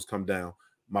windows come down.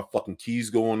 My fucking keys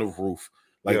go on the roof.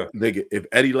 Like, nigga, if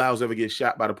Eddie Lyles ever gets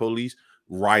shot by the police,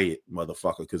 riot,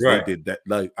 motherfucker, because they did that.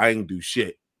 Like, I ain't do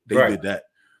shit. They did that.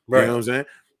 You know what I'm saying?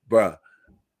 Bruh,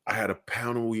 I had a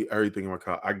pound of weed, everything in my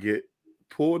car. I get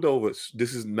pulled over.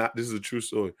 This is a true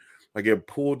story. I get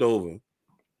pulled over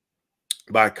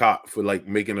by a cop for like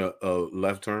making a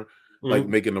left turn, like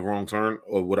making the wrong turn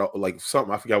or without like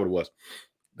something. I forgot what it was.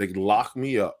 They locked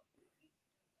me up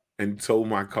and towed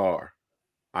my car.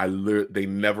 They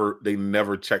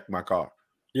never checked my car.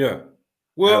 Yeah.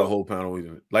 Well, I had a whole pound of weed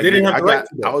in it. Like, they didn't have the right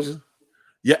to. I was just,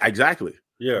 yeah, exactly.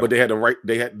 Yeah. But they had the right.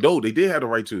 They did have the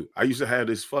right to. I used to have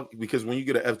this because when you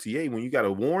get an FTA, when you got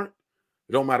a warrant,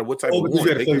 it don't matter what type of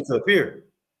warrant. They can appear.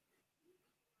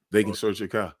 They can search your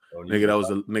car. Nigga, that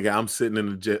was a nigga. I'm sitting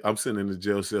in the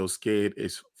jail cell scared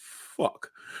as fuck.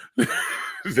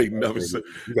 They never said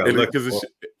because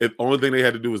the only thing they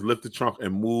had to do was lift the trunk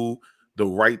and move the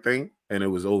right thing, and it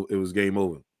was game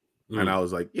over. And I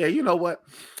was like, yeah, you know what?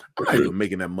 I'm not even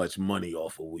making that much money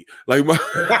off a week. Like,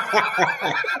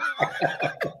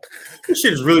 this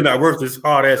shit is really not worth this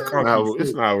hard ass concrete.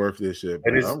 It's not worth this shit.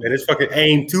 And it's fucking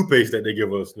AIM toothpaste that they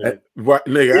give us. Nigga.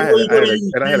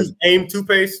 Nigga, I had AIM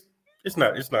toothpaste. It's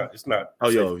not. Oh,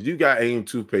 safe. Yo, if you got AIM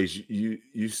toothpaste,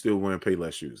 you still wearing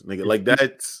Payless shoes, nigga. Like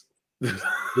that's.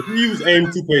 If you use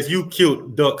AIM toothpaste, you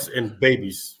killed ducks and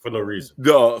babies for no reason.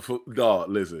 Dog,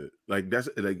 listen, like that's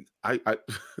like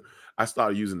I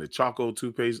started using the Choco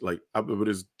toothpaste. Like I remember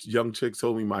this young chick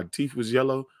told me my teeth was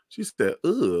yellow. She said,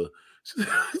 "Ugh."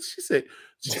 She said,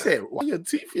 "Why your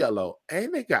teeth yellow?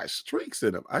 And they got streaks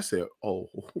in them." I said, "Oh."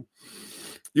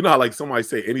 You know how like somebody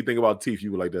say anything about teeth,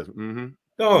 you were like this.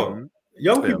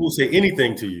 Young people say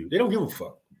anything to you. They don't give a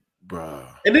fuck.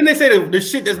 Bruh. And then they say the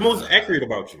shit that's most accurate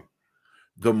about you.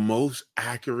 The most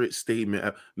accurate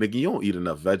statement. Nigga, you don't eat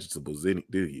enough vegetables, do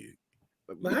you?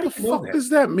 What the fuck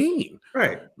does that mean?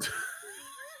 Right.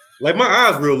 Like my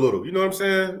eyes real little. You know what I'm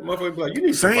saying? Motherfucker be like, you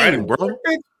need some vitamins, bro.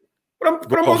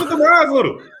 But I'm also my eyes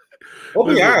little.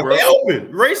 Open your eyes. They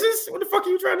open. Racist? What the fuck are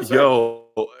you trying to say?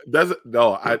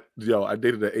 I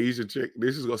dated an Asian chick.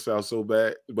 This is gonna sound so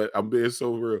bad, but I'm being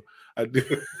so real. I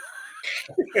did.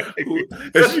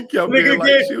 And she kept being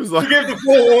like, she was like, she gave the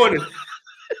full warning.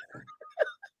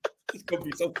 It's gonna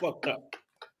be so fucked up.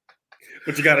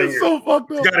 But you gotta hear so it.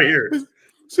 Fucked up. You gotta hear it.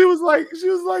 She was like,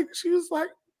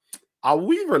 are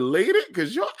we related?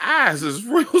 Because your eyes is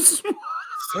real small.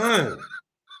 Son,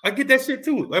 I get that shit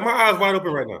too. Like my eyes wide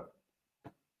open right now.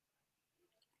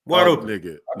 Wide open.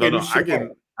 Nigga.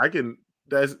 I can.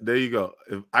 There you go.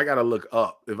 If I gotta look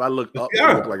up, if I look up, it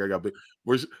look like I got big.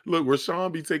 Look,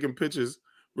 Rashawn be taking pictures.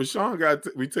 Rashawn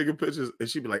be taking pictures, and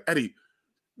she be like, Eddie,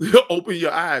 open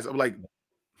your eyes. I'm like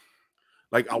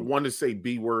I want to say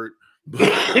B word, but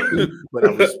I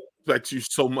respect you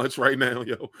so much right now,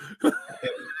 yo.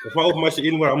 If I open my shit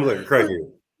anywhere, I'm like crazy.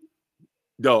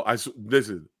 Yo,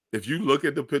 listen. if you look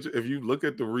at the picture, if you look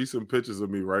at the recent pictures of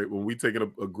me, right, when we taking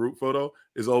a group photo,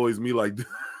 it's always me like,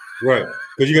 right?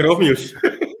 Because you got to open your shit.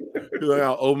 Like,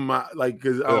 I'll open my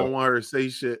because I don't want her to say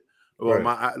shit about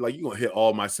my like you gonna hit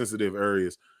all my sensitive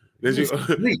areas.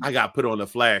 I got put on the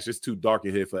flash. It's too dark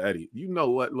in here for Eddie. You know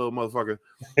what, little motherfucker?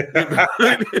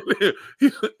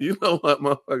 You know what,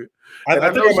 motherfucker?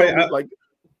 I think I might like.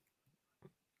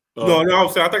 No, I'm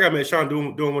saying I think I met Sean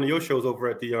doing one of your shows over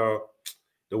at the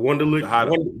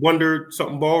Wonder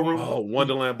something ballroom. Oh,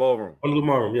 Wonderland Ballroom. Wonderland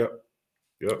Ballroom.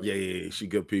 Yep. Yeah. She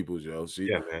good people, Joe.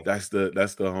 Man. That's the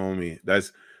homie.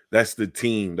 That's the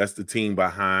team. That's the team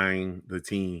behind the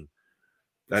team.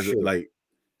 That's like,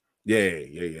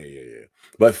 yeah.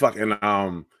 But fucking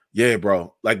yeah,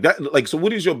 bro. Like that. Like, so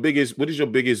what is your biggest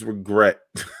regret?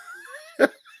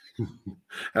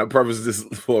 I preface this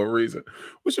for a reason.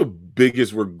 What's your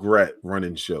biggest regret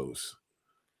running shows?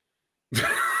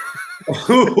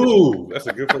 Ooh, that's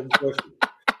a good question.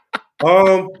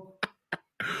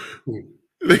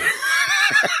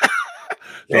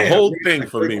 The whole thing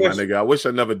for me, my nigga. I wish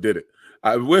I never did it.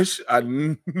 I wish I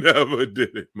never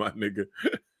did it, my nigga.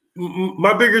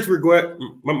 My biggest regret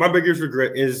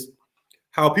is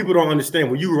how people don't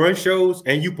understand when you run shows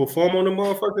and you perform on the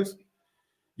motherfuckers,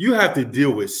 you have to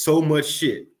deal with so much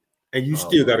shit and you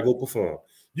still got to go perform.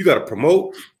 You got to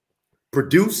promote,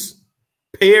 produce,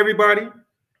 pay everybody,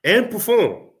 and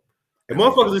perform. And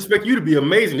motherfuckers expect you to be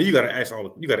amazing. Then you got to answer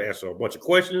a bunch of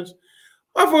questions.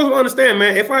 Motherfuckers don't understand,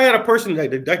 man. If I had a person that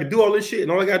could do all this shit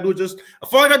and all I got to do is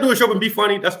show up and be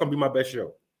funny, that's going to be my best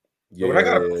show. Yeah. But when I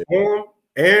got to perform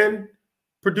and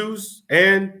produce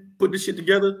and put this shit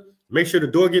together, make sure the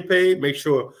door get paid, make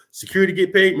sure security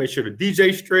get paid, make sure the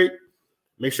DJ straight,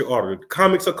 make sure all the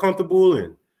comics are comfortable,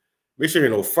 and make sure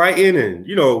there's no fighting, and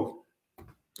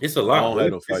it's a lot. I don't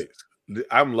have no fights.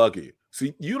 I'm lucky.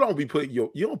 See, you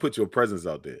don't put your presence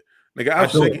out there. Nigga, I'll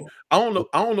shake it. I don't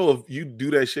know if you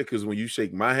do that shit because when you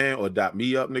shake my hand or dap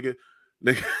me up, nigga,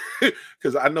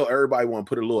 because I know everybody want to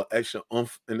put a little extra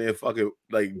oomph in their fucking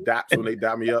like daps when they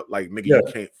dap me up. Like, nigga, you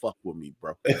can't fuck with me,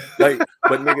 bro. Like,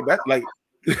 but nigga, that like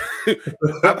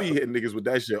I be hitting niggas with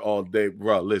that shit all day,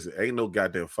 bro. Listen, ain't no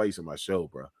goddamn fights in my show,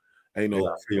 bro. Ain't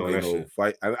no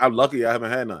fight. I'm lucky I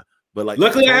haven't had none. But like,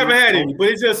 luckily I haven't had any. But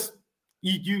it's just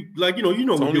you like you know.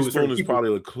 Tony Spoon is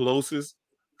probably the closest.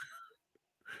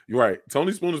 You're right.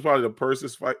 Tony Spoon is probably the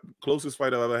closest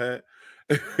fight I've ever had.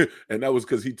 And that was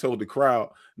because he told the crowd,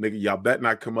 nigga, y'all bet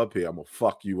not come up here. I'm gonna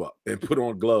fuck you up, and put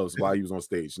on gloves while he was on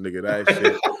stage. Nigga, that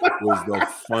shit was the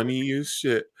funniest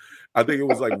shit. I think it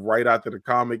was like right after the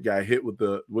comic got hit with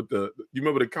the you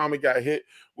remember the comic got hit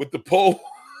with the pole?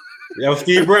 That was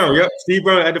Steve Brown. Yep. Steve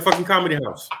Brown at the fucking Comedy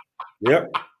House. Yep.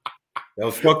 That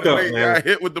was fucked up, man. Got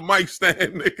hit with the mic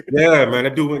stand, nigga. Yeah, man.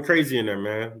 That dude went crazy in there,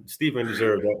 man. Steven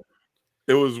deserved that.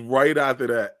 It was right after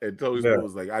that, and Tony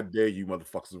was like, "I dare you,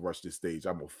 motherfuckers, to rush this stage.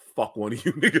 I'm gonna fuck one of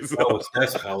you niggas."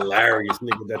 That's hilarious,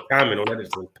 nigga. That comment on that is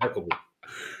impeccable.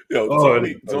 Yo,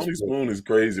 Tony Spoon is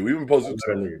crazy. We've been posting.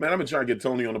 Man, I've been trying to get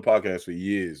Tony on the podcast for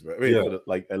years, man. I mean, for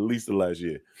like at least the last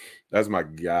year. That's my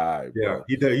guy. Bro.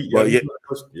 Yep.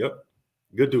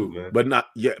 Good dude, man.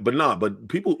 But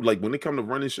people like when they come to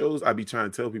running shows, I be trying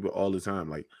to tell people all the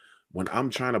time, like when I'm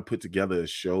trying to put together a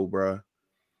show, bro.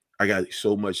 I got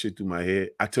so much shit through my head.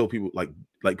 I tell people like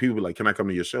people be like, "Can I come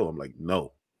to your show?" I'm like,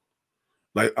 "No."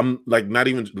 Like I'm like not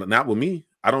with me.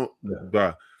 I don't.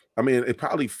 Bruh. I mean, it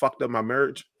probably fucked up my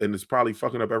marriage, and it's probably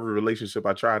fucking up every relationship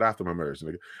I tried after my marriage,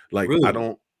 nigga. Like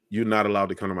really? You're not allowed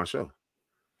to come to my show.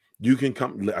 You can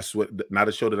come. I swear, not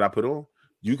a show that I put on.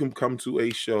 You can come to a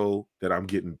show that I'm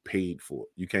getting paid for.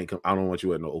 You can't come. I don't want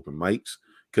you at no open mics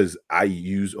because I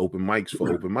use open mics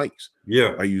for open mics.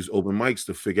 Yeah, I use open mics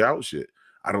to figure out shit.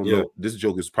 I don't know. This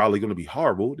joke is probably going to be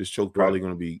horrible. This joke probably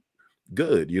going to be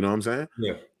good. You know what I'm saying?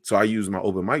 Yeah. So I use my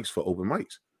open mics for open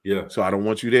mics. Yeah. So I don't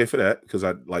want you there for that because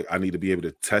I need to be able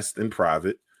to test in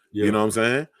private. Yeah. You know what I'm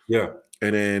saying? Yeah.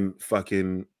 And then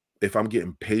fucking if I'm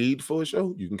getting paid for a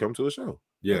show, you can come to a show.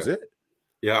 Yeah. That's it.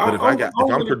 Yeah. But if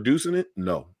I'm producing it,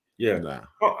 no. Yeah. Nah.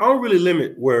 I don't really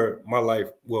limit what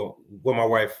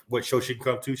show she can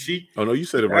come to. Oh no, you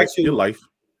said it right. Your life.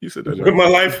 You said that. Right. My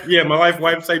life,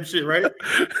 wife, same shit, right?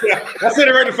 Yeah, I said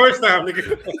it right the first time, nigga.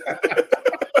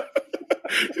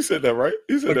 You said that right.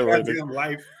 You said that right.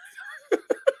 Life.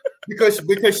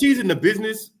 because she's in the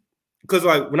business. Because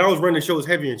like when I was running shows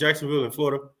heavy in Jacksonville in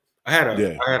Florida, I had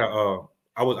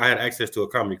access to a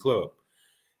comedy club,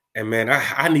 and man,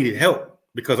 I needed help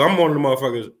because I'm one of the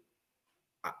motherfuckers.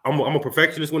 I'm a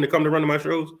perfectionist when it comes to running my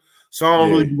shows, so I don't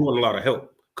really want a lot of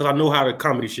help because I know how the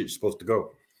comedy shit's supposed to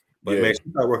go. But man, she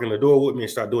started working the door with me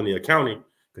and started doing the accounting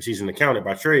because she's an accountant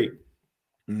by trade.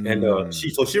 And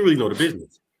she really know the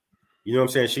business. You know what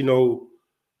I'm saying? She know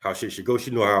how shit should go.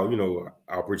 She know how,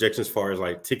 our projections as far as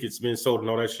like tickets being sold and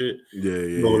all that shit. Yeah.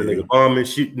 The nigga bombing.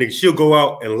 She'll go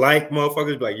out and like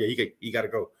motherfuckers, be like, yeah, he gotta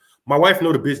go. My wife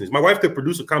know the business. My wife could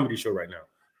produce a comedy show right now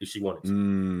if she wanted to.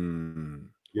 You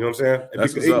know what I'm saying?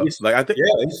 That's what's up. Like I think,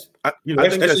 I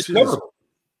think that shit is,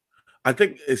 I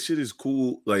think shit is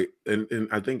cool. Like, and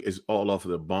I think it's all off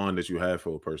of the bond that you have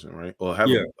for a person, right? Or have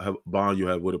a bond you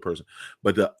have with a person.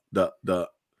 But the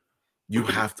you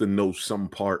have to know some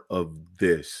part of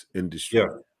this industry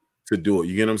to do it.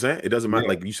 You get what I'm saying? It doesn't matter.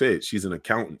 Like you said, she's an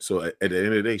accountant. So at the end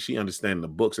of the day, she understands the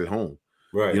books at home.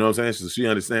 Right. You know what I'm saying? So she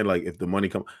understands, like, if the money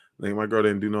come, like, my girl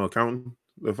didn't do no accounting.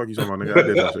 The fuck you talking about, nigga? I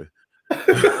did that shit.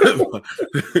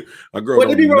 My girl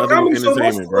don't do nothing with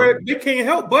entertainment, bro. They can't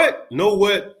help but know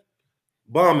what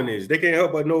bombing is. They can't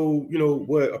help but know,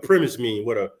 what a premise mean,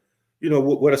 what a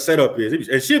setup is.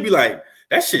 And she'll be like,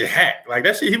 that shit hack. Like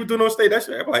that shit he was doing on stage. That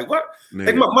shit. I'm like, what?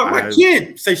 Nigga, like my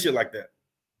kid say shit like that.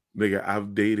 Nigga,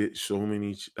 I've dated so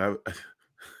many. I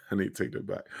need to take that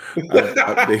back. I'm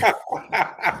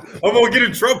gonna get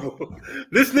in trouble.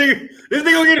 This nigga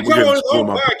gonna get in trouble on his own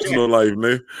my personal life,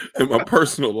 nigga. In my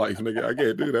personal life, nigga, I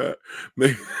can't do that.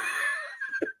 Nigga.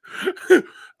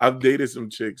 I've dated some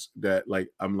chicks that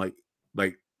I'm like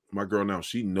my girl now.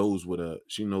 She knows what a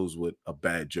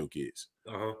bad joke is.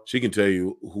 She can tell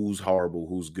you who's horrible,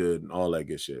 who's good, and all that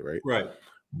good shit, right? Right.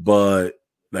 But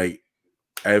like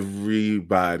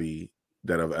everybody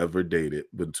that I've ever dated,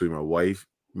 between my wife,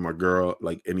 my girl,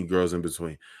 like any girls in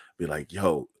between, be like,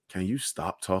 yo, can you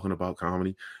stop talking about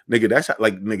comedy? Nigga,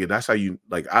 that's how you,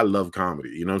 like, I love comedy.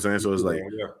 You know what I'm saying? So it's like,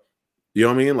 you know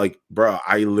what I mean? Like, bro,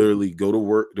 I literally go to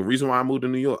work. The reason why I moved to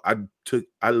New York, I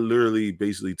literally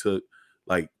basically took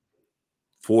like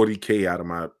 $40K out of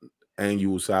my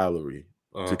annual salary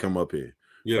to come up here.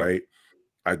 Yeah. Right.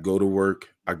 I go to work,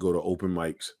 I go to open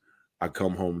mics, I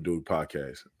come home, do the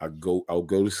podcast. I'll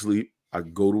go to sleep, I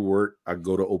go to work, I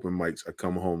go to open mics, I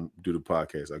come home, do the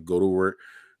podcast. I go to work,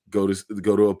 go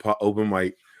to a open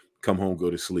mic, come home, go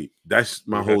to sleep. That's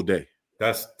my whole day.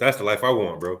 That's the life I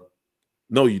want, bro.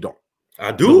 No, you don't.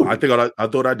 I do. No, I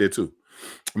thought I did too.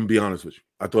 I'm gonna be honest with you.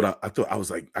 I thought I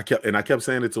was like, I kept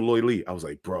saying it to Lloyd Lee. I was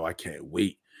like, bro, I can't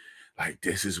wait. Like,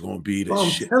 this is gonna be the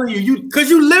shit. I'm telling you, because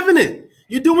you living it.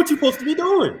 You're doing what you're supposed to be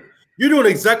doing. You're doing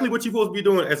exactly what you're supposed to be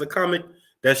doing as a comic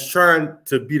that's trying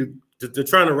to be they're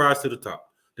trying to rise to the top.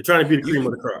 They're trying to be the cream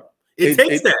of the crop. It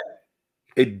takes that.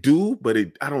 It do, but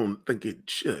I don't think it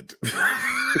should.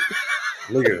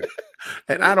 Nigga.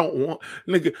 And I don't want,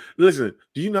 nigga. Listen,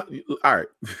 do you know? All right.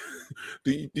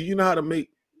 Do you know how to make?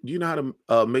 Do you know how to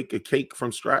make a cake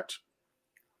from scratch?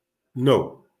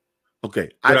 No.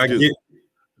 Okay, I do.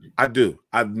 I do.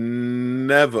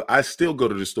 I still go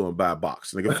to the store and buy a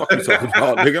box. Nigga, fuck you talking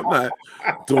about? Nigga, I'm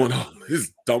not doing all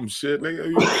this dumb shit. Nigga,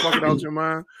 you fucking out your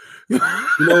mind? You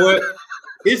know what?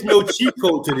 It's no cheat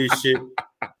code to this shit.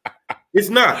 It's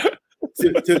not.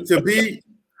 To be,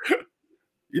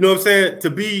 you know what I'm saying? To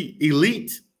be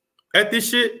elite at this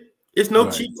shit, it's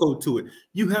no cheat code to it.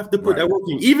 You have to put that work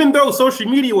in. Even though social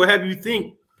media will have you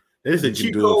think that it's a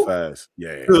cheat code fast.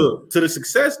 To the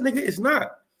success, nigga, it's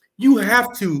not. You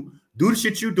have to do the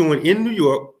shit you're doing in New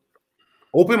York,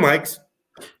 open mics,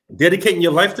 dedicating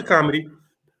your life to comedy,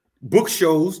 book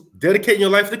shows, dedicating your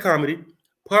life to comedy,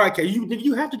 podcast.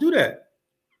 You have to do that.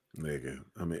 Nigga,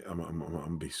 I mean, I'm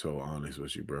gonna be so honest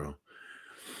with you, bro.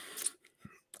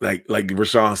 Like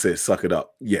Rashawn said, suck it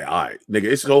up. Yeah, all right, nigga.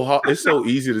 It's so hard. It's so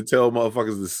easy to tell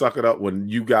motherfuckers to suck it up when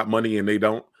you got money and they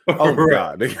don't. Oh my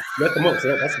god, nigga. Let them up.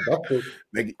 That's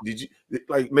nigga, did you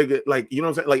nigga, you know what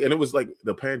I'm saying? Like, and it was like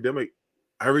the pandemic.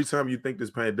 Every time you think this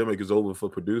pandemic is over for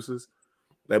producers,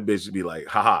 that bitch would be like,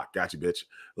 haha, got you, bitch.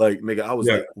 Like, nigga, I was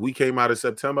like, we came out of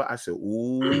September. I said,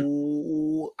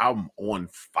 ooh, I'm on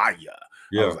fire.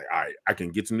 I was like, all right, I can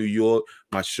get to New York.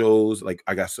 My shows, like,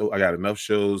 I got enough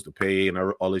shows to pay and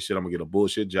all this shit. I'm gonna get a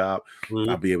bullshit job.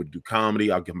 I'll be able to do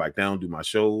comedy. I'll get back down, do my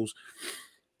shows.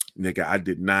 Nigga, I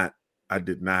did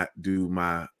not do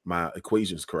my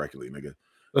equations correctly, nigga.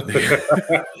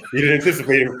 You didn't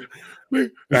anticipate it. I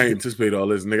didn't anticipate all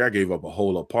this, nigga. I gave up a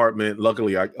whole apartment.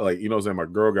 Luckily, I you know what I'm saying, my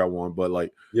girl got one, but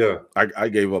I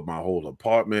gave up my whole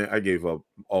apartment. I gave up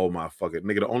all my fucking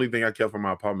nigga. The only thing I kept from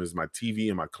my apartment is my TV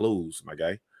and my clothes, my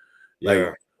guy.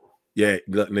 Nigga,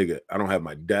 I don't have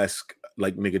my desk,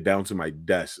 like, nigga, down to my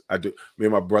desk. I do. Me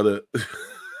and my brother.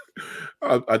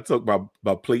 I took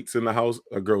my plates in the house.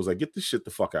 A girl was like, "Get this shit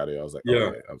the fuck out of here." I was like,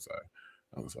 "Okay, I'm sorry."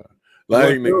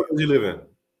 Like, what does he live in?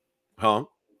 Huh?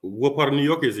 What part of New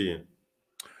York is he in?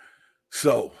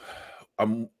 So,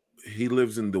 he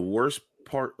lives in the worst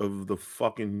part of the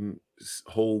fucking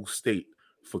whole state,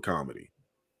 for comedy.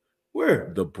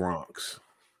 Where? The Bronx.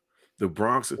 The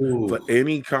Bronx. Ooh. For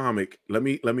any comic, let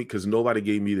me, because nobody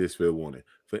gave me this fair warning.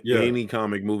 For any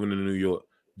comic moving to New York,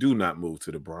 do not move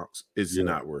to the Bronx. It's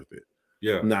not worth it.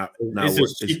 Yeah. Not it's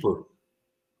worth just cheaper.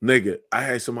 Nigga, I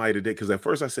had somebody today because at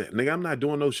first I said, nigga, I'm not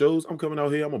doing no shows. I'm coming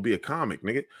out here. I'm gonna be a comic,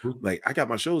 nigga. Like I got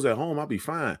my shows at home. I'll be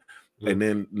fine. And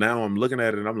then now I'm looking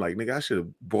at it and I'm like, nigga, I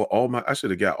should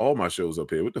have got all my shows up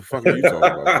here. What the fuck are you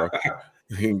talking about,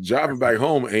 bro? Driving back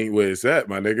home ain't where it's at,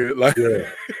 my nigga. Like,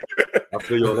 I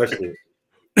feel you on that shit.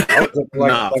 I was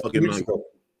like 2 weeks ago.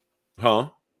 Huh?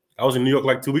 I was in New York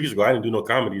like 2 weeks ago. I didn't do no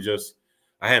comedy. Just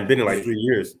I hadn't been in like 3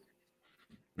 years.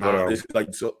 But, it's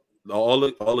like so. All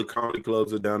the comedy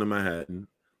clubs are down in Manhattan.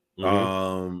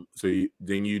 So you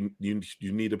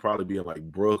need to probably be in like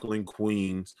Brooklyn,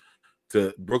 Queens,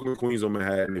 or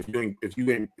Manhattan. If you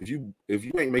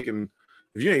ain't making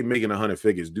 100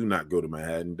 figures, do not go to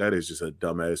Manhattan. That is just a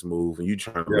dumbass move. And you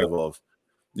trying to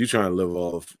live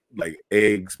off like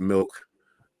eggs, milk,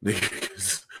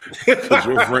 niggas. Because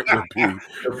your rent would be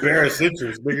the bare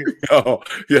essentials, nigga. Oh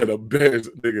yeah, the bears,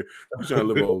 nigga. You trying to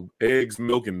live on eggs,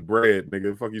 milk, and bread,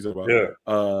 nigga. Fuck you talking about? Yeah.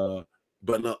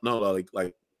 But no,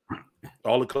 like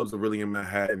all the clubs are really in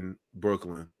Manhattan,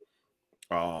 Brooklyn,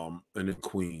 and then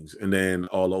Queens, and then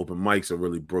all the open mics are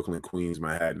really Brooklyn, Queens,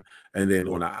 Manhattan, and then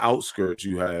on the outskirts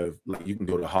you have like you can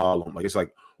go to Harlem. Like it's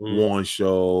like one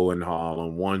show in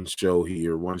Harlem, one show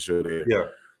here, one show there. Yeah.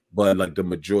 But like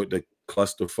the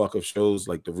clusterfuck of shows,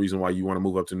 like the reason why you want to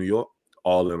move up to New York,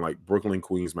 all in like Brooklyn,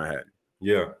 Queens, Manhattan.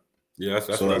 Yeah,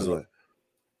 that's so what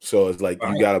it's like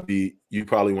you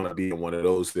probably want to be in one of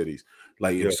those cities.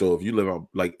 Like so if you live on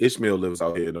like Ishmael lives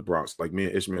out here in the Bronx, like me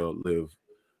and Ishmael live,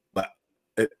 but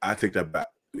I take that back.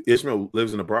 Ishmael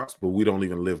lives in the Bronx, but we don't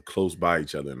even live close by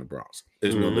each other in the Bronx.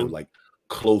 Ishmael lives like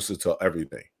closer to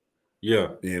everything.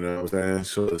 Yeah, you know what I'm saying.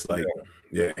 So it's like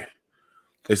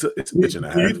it's a bitch and a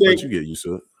half, but you get used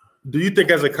to it. Do you think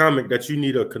as a comic that you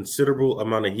need a considerable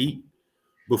amount of heat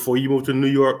before you move to New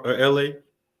York or LA?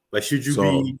 Like, should you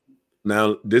be?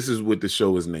 Now, this is what the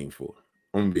show is named for.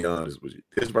 I'm gonna be honest with you.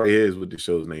 This right here is what the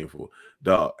show is named for,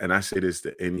 dog. And I say this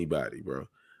to anybody, bro.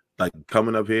 Like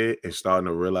coming up here and starting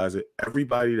to realize it.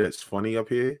 Everybody that's funny up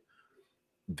here,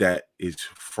 that is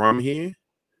from here,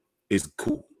 is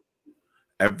cool.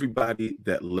 Everybody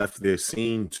that left their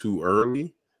scene too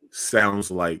early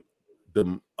sounds like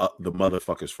the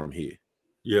motherfuckers from here.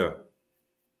 Yeah.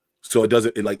 So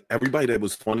like everybody that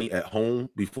was funny at home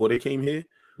before they came here,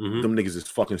 them niggas is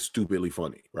fucking stupidly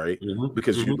funny, right?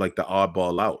 Because you like the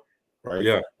oddball out, right?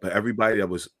 Yeah. But everybody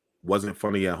that wasn't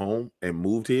funny at home and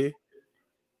moved here,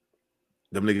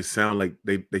 them niggas sound like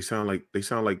they sound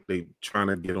like they trying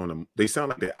to get on them. They sound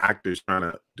like they're actors trying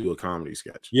to do a comedy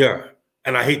sketch. Yeah.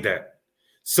 And I hate that.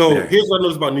 So here's what I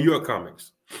noticed about New York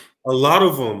comics. A lot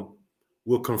of them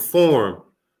will conform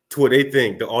to what they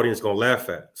think the audience gonna laugh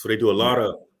at. So they do a lot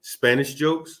of Spanish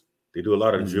jokes. They do a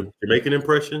lot of Jamaican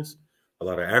impressions, a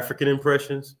lot of African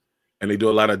impressions. And they do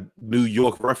a lot of New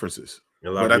York references.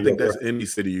 But I think that's any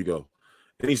city you go.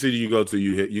 Any city you go to,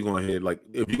 you're gonna hit like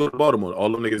if you go to Baltimore,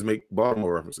 all them niggas make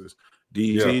Baltimore references.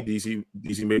 DC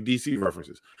make DC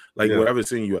references. Like whatever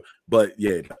scene you are. But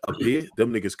up here,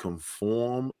 them niggas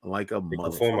conform like a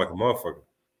motherfucker.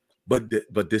 But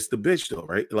this the bitch though,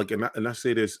 right? Like and I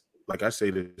say this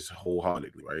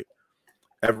wholeheartedly, right?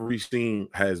 Every scene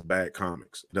has bad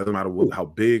comics. It doesn't matter how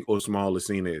big or small the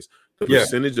scene is. The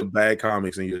percentage of bad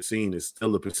comics in your scene is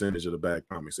still a percentage of the bad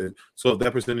comics. And so if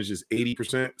that percentage is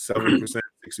 80%, 70%,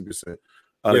 60%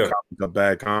 of the comics are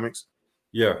bad comics,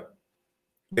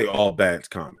 they all bad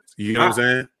comics. You know what I'm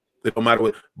saying? It don't matter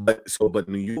what. But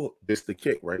New York, this the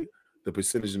kick, right? The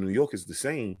percentage in New York is the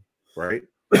same, right?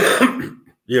 But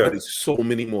it's so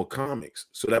many more comics.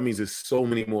 So that means there's so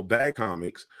many more bad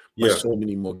comics, but so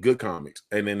many more good comics.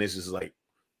 And then it's just like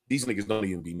these niggas don't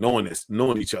even be knowing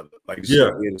each other. Like it's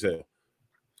weird as hell.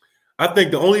 I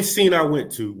think the only scene I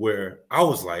went to where I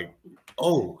was like,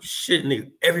 oh shit,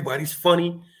 nigga, everybody's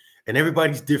funny and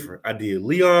everybody's different. I did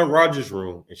Leon Rogers'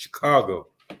 Room in Chicago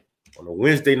on a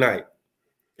Wednesday night.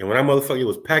 And when that motherfucker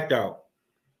was packed out,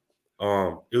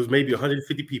 it was maybe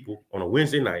 150 people on a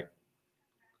Wednesday night.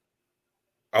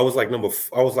 I was like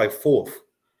fourth.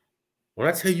 When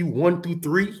I tell you 1 through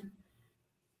 3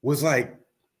 was like,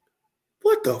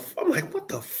 I'm like, what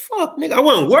the fuck, nigga? I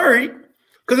wasn't worried.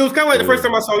 Because it was kind of like the first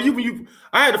time I saw you,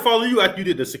 I had to follow you after you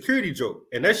did the security joke.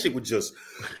 And that shit was just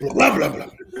blah, blah, blah, blah,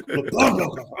 blah, blah, blah,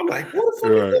 blah. I'm like, what the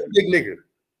fuck is this big nigga?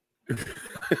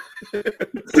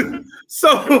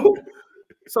 So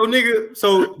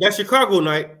that Chicago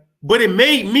night, but it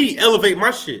made me elevate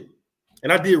my shit.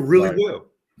 And I did really well.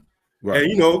 Right.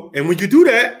 And and when you do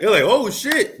that, they're like, oh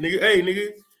shit, nigga, hey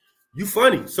nigga, you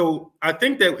funny. So I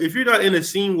think that if you're not in a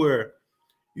scene where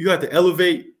you have to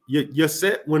elevate your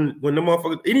set when the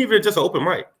motherfuckers, and even just an open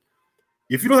mic,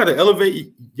 if you don't have to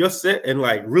elevate your set and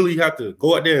like really have to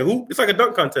go out there and hoop, it's like a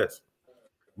dunk contest.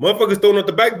 Motherfuckers throwing up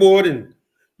the backboard and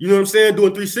you know what I'm saying,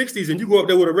 doing 360s, and you go up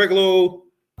there with a regular old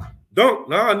dunk.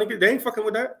 Nah, nigga, they ain't fucking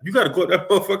with that. You gotta go up that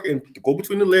motherfucker and go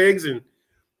between the legs, and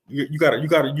you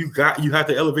have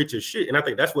to elevate your shit. And I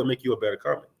think that's what make you a better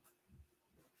comic.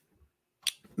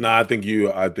 Nah, I think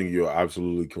you're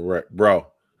absolutely correct, bro.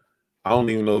 I don't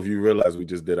even know if you realize we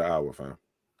just did an hour, fam.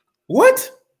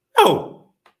 What?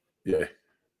 No. Yeah.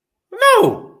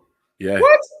 No. Yeah.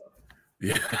 What?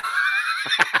 Yeah. Get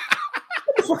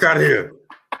the fuck out of here.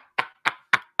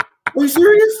 Are you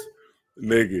serious?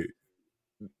 Nigga.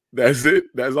 That's it.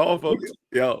 That's all, folks.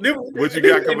 Yo, what you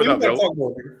got coming up, yo?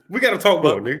 We gotta talk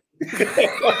more, nigga.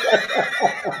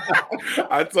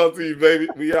 I talk to you, baby.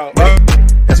 We out.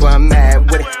 That's why I'm mad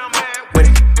with it.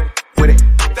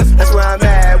 That's why I'm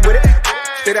mad with it.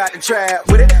 Straight out the trap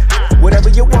with it. Whatever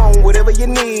you want, whatever you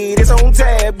need, it's on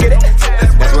tab. Get it?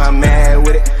 That's why I'm mad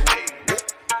with it.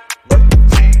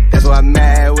 That's why I'm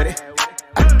mad with it.